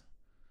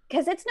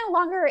 Because it's no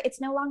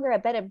longer a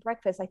bed and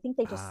breakfast. I think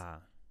they just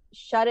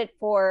shut it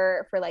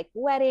for like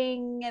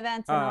wedding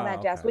events and all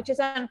that jazz, which is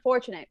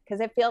unfortunate,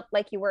 because it felt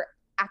like you were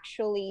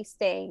actually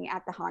staying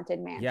at the haunted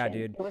mansion. Yeah,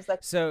 dude. It was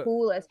the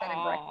coolest bed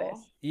and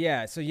breakfast.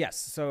 Yeah. So yes.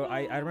 So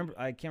I remember.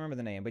 I can't remember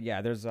the name, but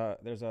yeah, there's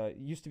a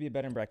used to be a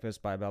bed and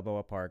breakfast by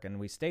Balboa Park, and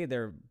we stayed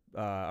there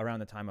around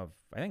the time of,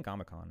 I think,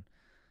 Comic-Con.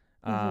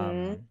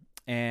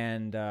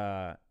 And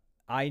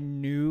I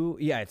knew,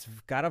 it's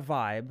got a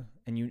vibe,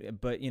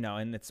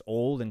 and it's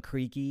old and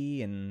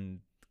creaky,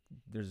 and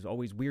there's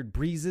always weird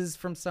breezes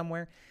from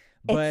somewhere.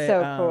 But, it's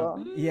so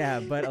cool.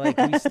 Yeah, but like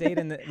we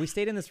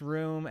stayed in this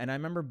room, and I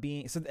remember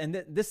being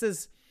this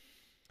is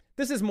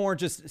more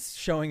just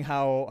showing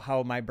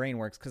how my brain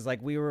works, because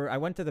like I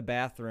went to the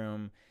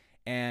bathroom,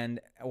 and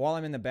while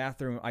I'm in the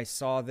bathroom, I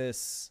saw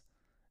this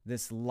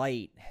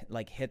light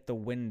like hit the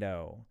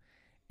window,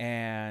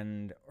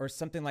 or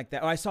something like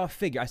that. Oh, I saw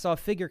a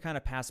figure kind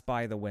of pass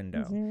by the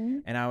window,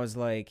 and I was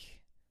like,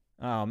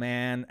 oh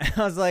man.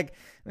 I was like,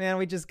 man,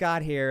 we just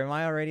got here. Am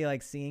I already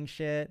like seeing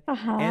shit?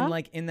 And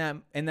like in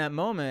that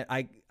moment,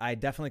 I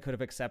definitely could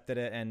have accepted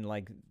it and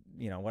like,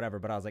 whatever.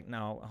 But I was like,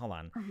 no, hold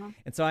on.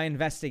 And so I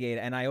investigated,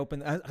 and I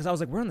opened, because I was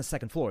like, we're on the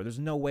second floor. There's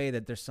no way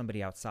that there's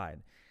somebody outside.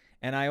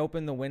 And I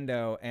opened the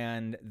window,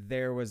 and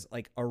there was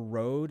like a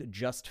road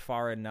just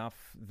far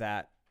enough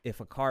that if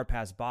a car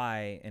passed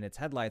by and its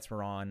headlights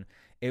were on,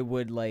 it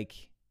would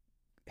like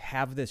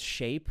have this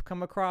shape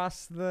come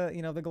across the,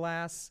 you know, the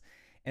glass.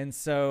 And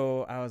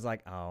so I was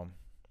like, oh,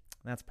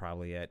 that's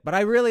probably it. But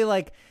I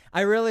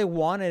really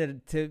wanted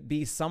it to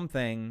be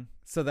something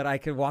so that I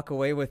could walk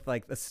away with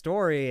like a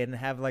story and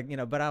have like, you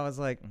know, but I was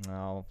like,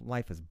 no,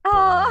 life is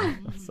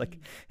boring. It's like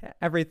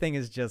everything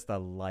is just a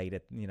light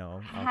at, you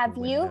know, out Have the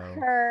window. you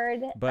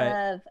heard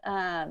of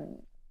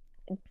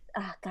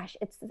oh gosh,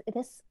 it's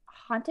this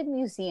haunted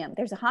museum.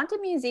 There's a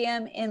haunted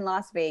museum in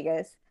Las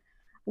Vegas,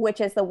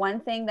 which is the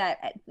one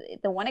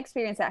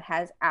experience that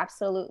has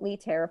absolutely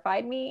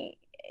terrified me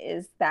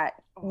is that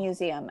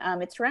museum.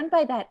 It's run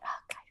by that, oh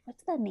gosh,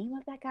 what's the name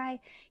of that guy?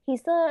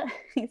 He's the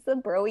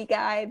broy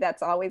guy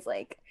that's always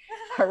like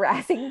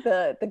harassing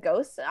the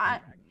ghosts.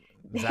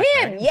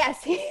 Him,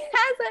 yes, he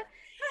has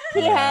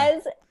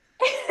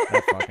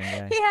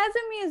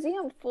a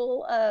museum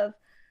full of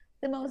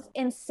the most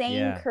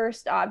insane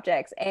cursed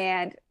objects.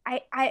 And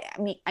I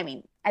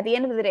mean, at the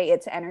end of the day,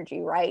 it's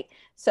energy, right?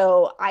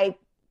 So I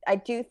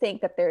do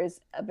think that there's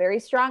a very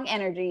strong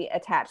energy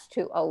attached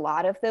to a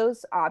lot of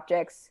those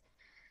objects,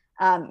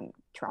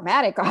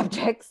 traumatic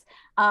objects.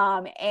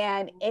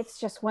 And it's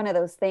just one of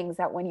those things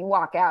that when you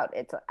walk out,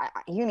 it's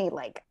you need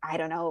like, I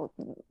don't know,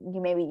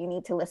 you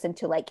need to listen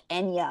to like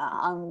Enya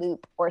on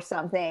loop or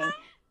something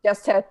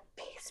just to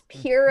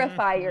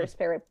purify your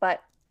spirit.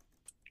 But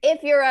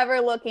if you're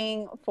ever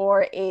looking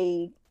for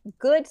a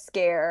good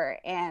scare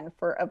and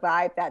for a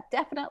vibe that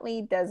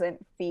definitely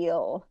doesn't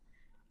feel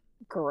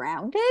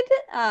grounded,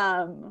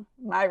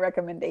 my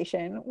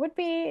recommendation would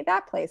be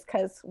that place,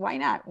 because why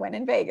not when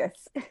in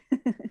Vegas?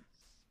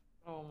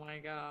 Oh my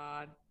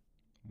god,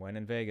 when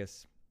in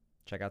Vegas,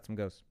 check out some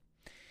ghosts.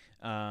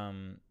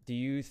 Do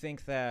you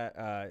think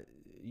that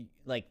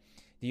like,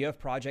 do you have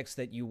projects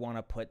that you want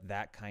to put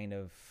that kind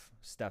of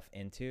stuff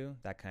into,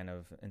 that kind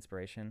of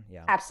inspiration?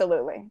 Yeah,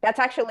 absolutely. That's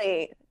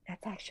actually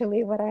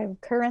what I'm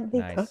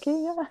currently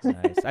cooking on.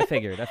 Nice. I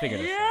figured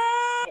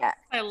yeah,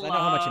 I know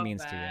how much it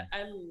means that. to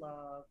you. I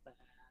love that.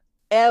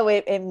 Oh,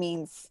 it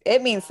means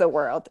the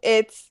world.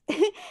 It's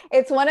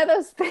one of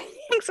those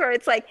things where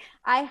it's like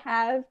I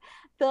have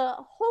the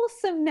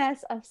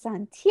wholesomeness of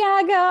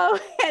Santiago,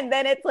 and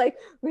then it's like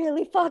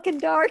really fucking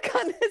dark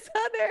on this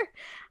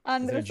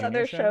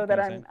other show that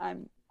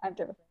I'm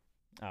doing.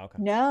 Oh, okay.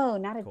 No,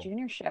 not a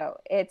junior show.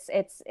 It's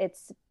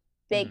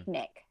Big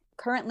Nick.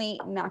 Currently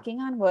knocking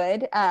on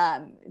wood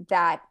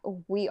that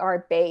we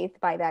are bathed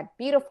by that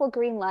beautiful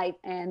green light,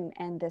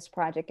 and this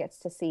project gets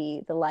to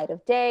see the light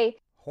of day.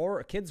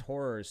 Kids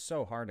horror is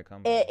so hard to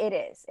come by. It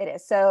is.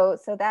 So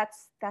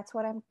that's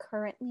what I'm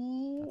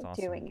currently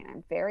doing, and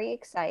I'm very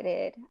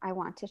excited. I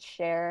want to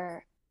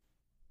share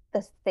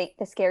the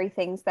scary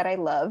things that I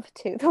love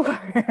to the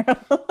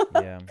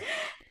world.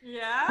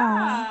 Yeah,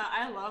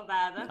 I love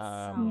that. That's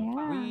so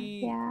fun.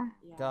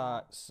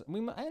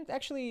 We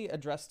actually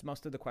addressed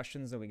most of the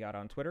questions that we got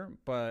on Twitter,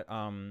 but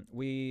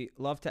we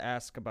love to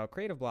ask about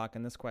creative block,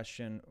 and this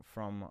question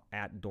from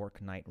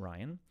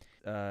 @DorkKnightRyan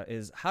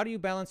is, how do you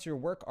balance your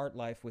work art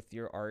life with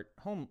your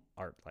home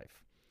art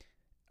life?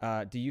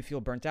 Do you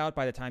feel burnt out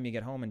by the time you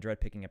get home and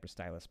dread picking up your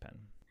stylus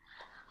pen?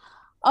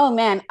 Oh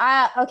man.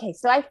 Okay.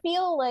 So I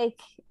feel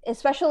like,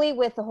 especially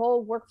with the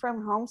whole work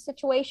from home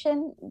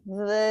situation,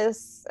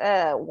 this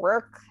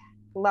art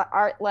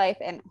life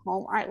and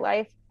home art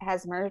life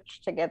has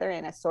merged together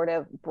in a sort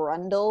of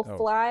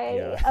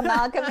Brundlefly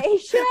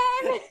amalgamation.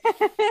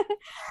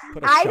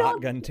 Put a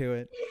shotgun to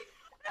it.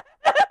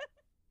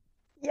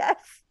 Yes,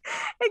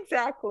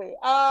 exactly.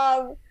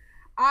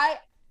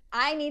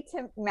 I need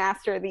to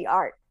master the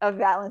art of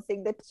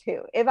balancing the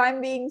two. If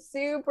I'm being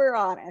super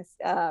honest,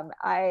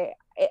 I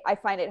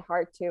find it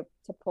hard to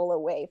pull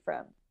away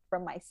from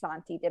my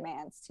Santi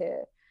demands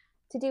to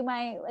do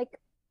my, like,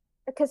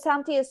 because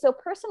Santi is so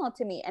personal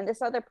to me, and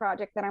this other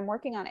project that I'm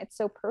working on, it's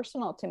so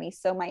personal to me.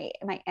 So my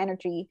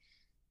energy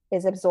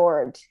is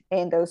absorbed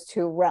in those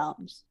two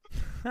realms.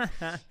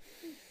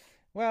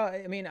 Well,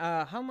 I mean,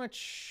 how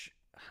much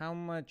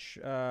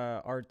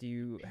art do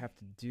you have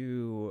to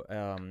do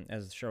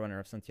as showrunner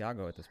of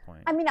Santiago at this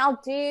point? I mean, I'll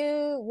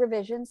do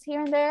revisions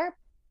here and there.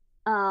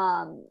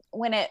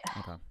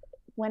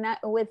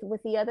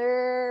 With the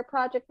other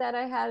project that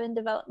I have in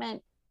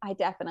development, I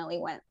definitely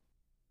went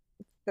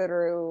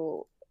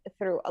through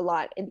a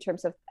lot in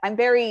terms of,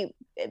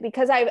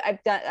 because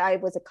I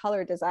was a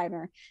color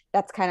designer.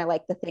 That's kind of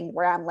like the thing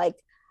where I'm like,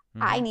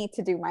 I need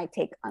to do my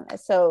take on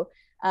this. So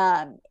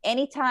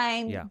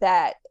anytime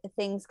that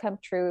things come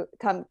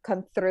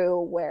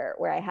through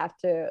where I have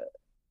to,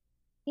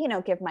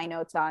 give my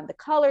notes on the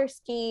color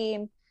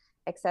scheme,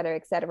 et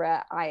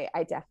cetera,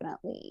 I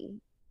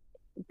definitely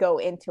go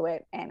into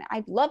it, and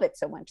I love it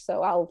so much.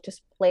 So I'll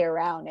just play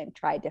around and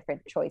try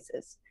different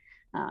choices.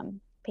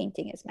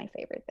 Painting is my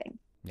favorite thing.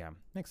 Yeah,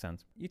 makes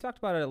sense. You talked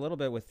about it a little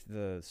bit with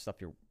the stuff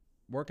you're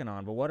working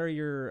on, but what are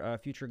your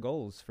future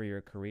goals for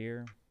your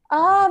career?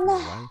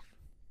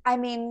 I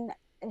mean,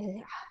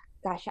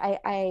 gosh,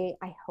 I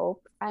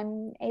hope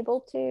I'm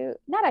able to,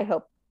 not I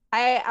hope,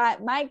 I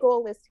my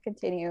goal is to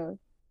continue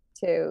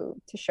to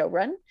show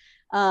run.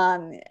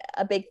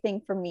 A big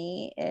thing for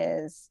me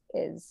is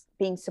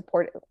being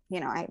supportive.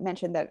 I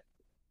mentioned that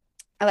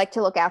I like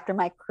to look after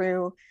my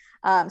crew.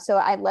 So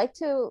I'd like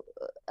to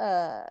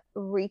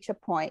reach a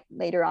point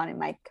later on in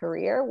my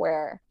career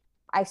where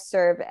I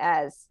serve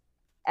as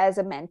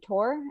a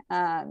mentor,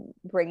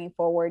 bringing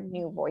forward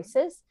new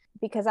voices,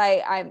 because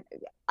I'm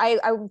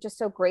just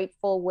so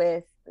grateful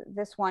with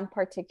this one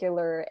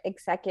particular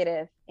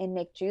executive in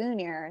Nick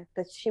Jr.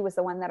 that she was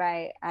the one that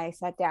I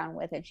sat down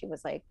with, and she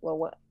was like, well,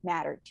 what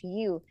mattered to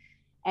you?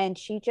 And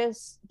she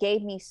just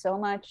gave me so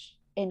much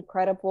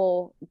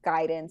incredible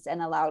guidance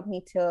and allowed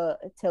me to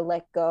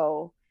let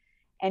go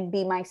and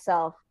be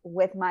myself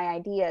with my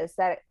ideas,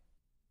 that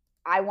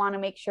I want to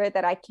make sure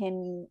that I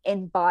can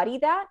embody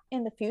that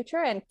in the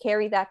future and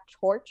carry that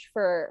torch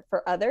for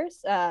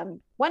others.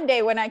 One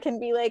day when I can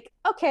be like,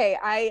 okay,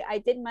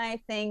 I did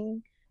my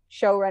thing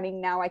show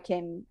running, now I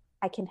can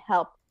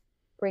help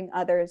bring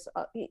others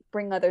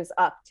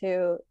up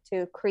to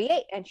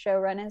create and show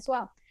run as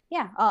well.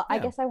 Yeah, I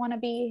guess I want to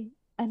be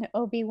an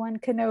Obi-Wan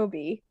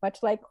Kenobi, much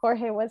like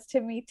Jorge was to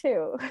me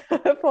too,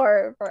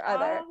 for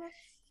other.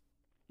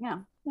 Yeah.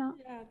 No.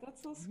 Yeah,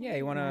 that's so sweet. Yeah,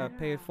 you want to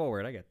pay it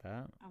forward. I get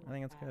that. I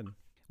think that's good.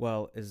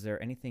 Well, is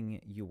there anything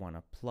you want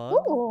to plug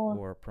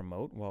or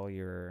promote while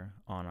you're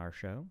on our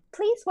show?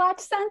 Please watch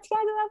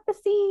Santiago of the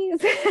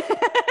Seas.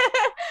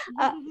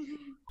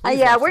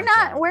 Yeah, we're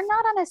not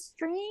on a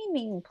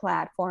streaming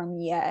platform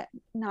yet.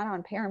 Not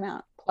on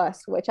Paramount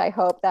Plus, which I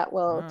hope that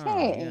will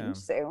change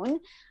soon.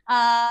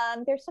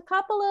 There's a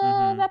couple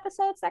of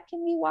episodes that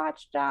can be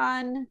watched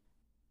on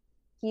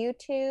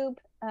YouTube.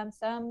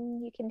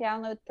 Some you can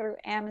download through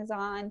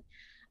Amazon.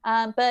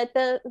 But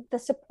the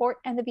support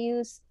and the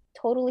views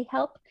totally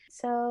help.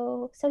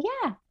 So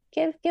yeah,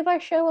 give our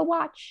show a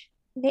watch.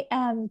 The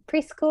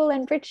preschool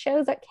and bridge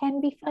shows that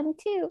can be fun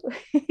too.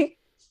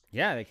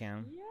 Yeah, they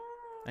can. Yeah.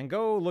 And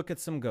go look at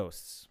some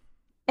ghosts.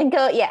 And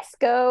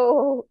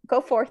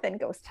go forth and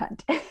ghost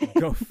hunt.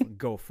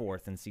 go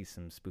forth and see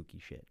some spooky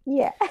shit.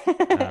 Yeah.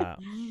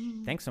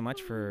 Thanks so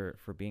much for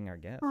being our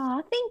guest.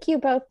 Aw, thank you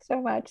both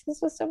so much.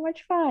 This was so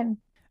much fun.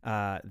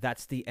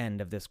 That's the end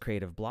of this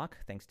creative block.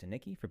 Thanks to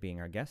Niki for being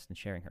our guest and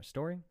sharing her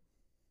story.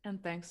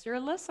 And thanks to your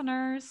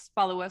listeners.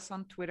 Follow us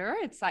on Twitter.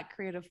 It's at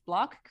Creative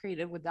Block,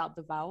 creative without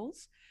the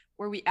vowels,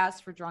 where we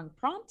ask for drawing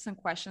prompts and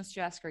questions to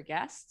ask our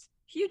guests.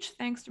 Huge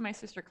thanks to my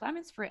sister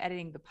Clemens for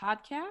editing the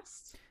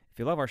podcast. If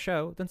you love our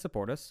show, then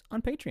support us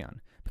on Patreon.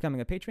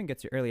 Becoming a patron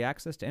gets you early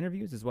access to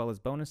interviews as well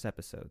as bonus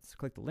episodes.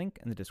 Click the link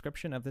in the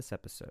description of this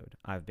episode.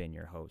 I've been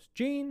your host,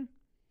 Gene.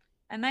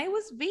 And I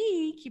was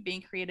V. Keep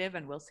being creative,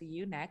 and we'll see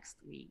you next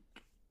week.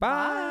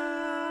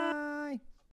 Bye.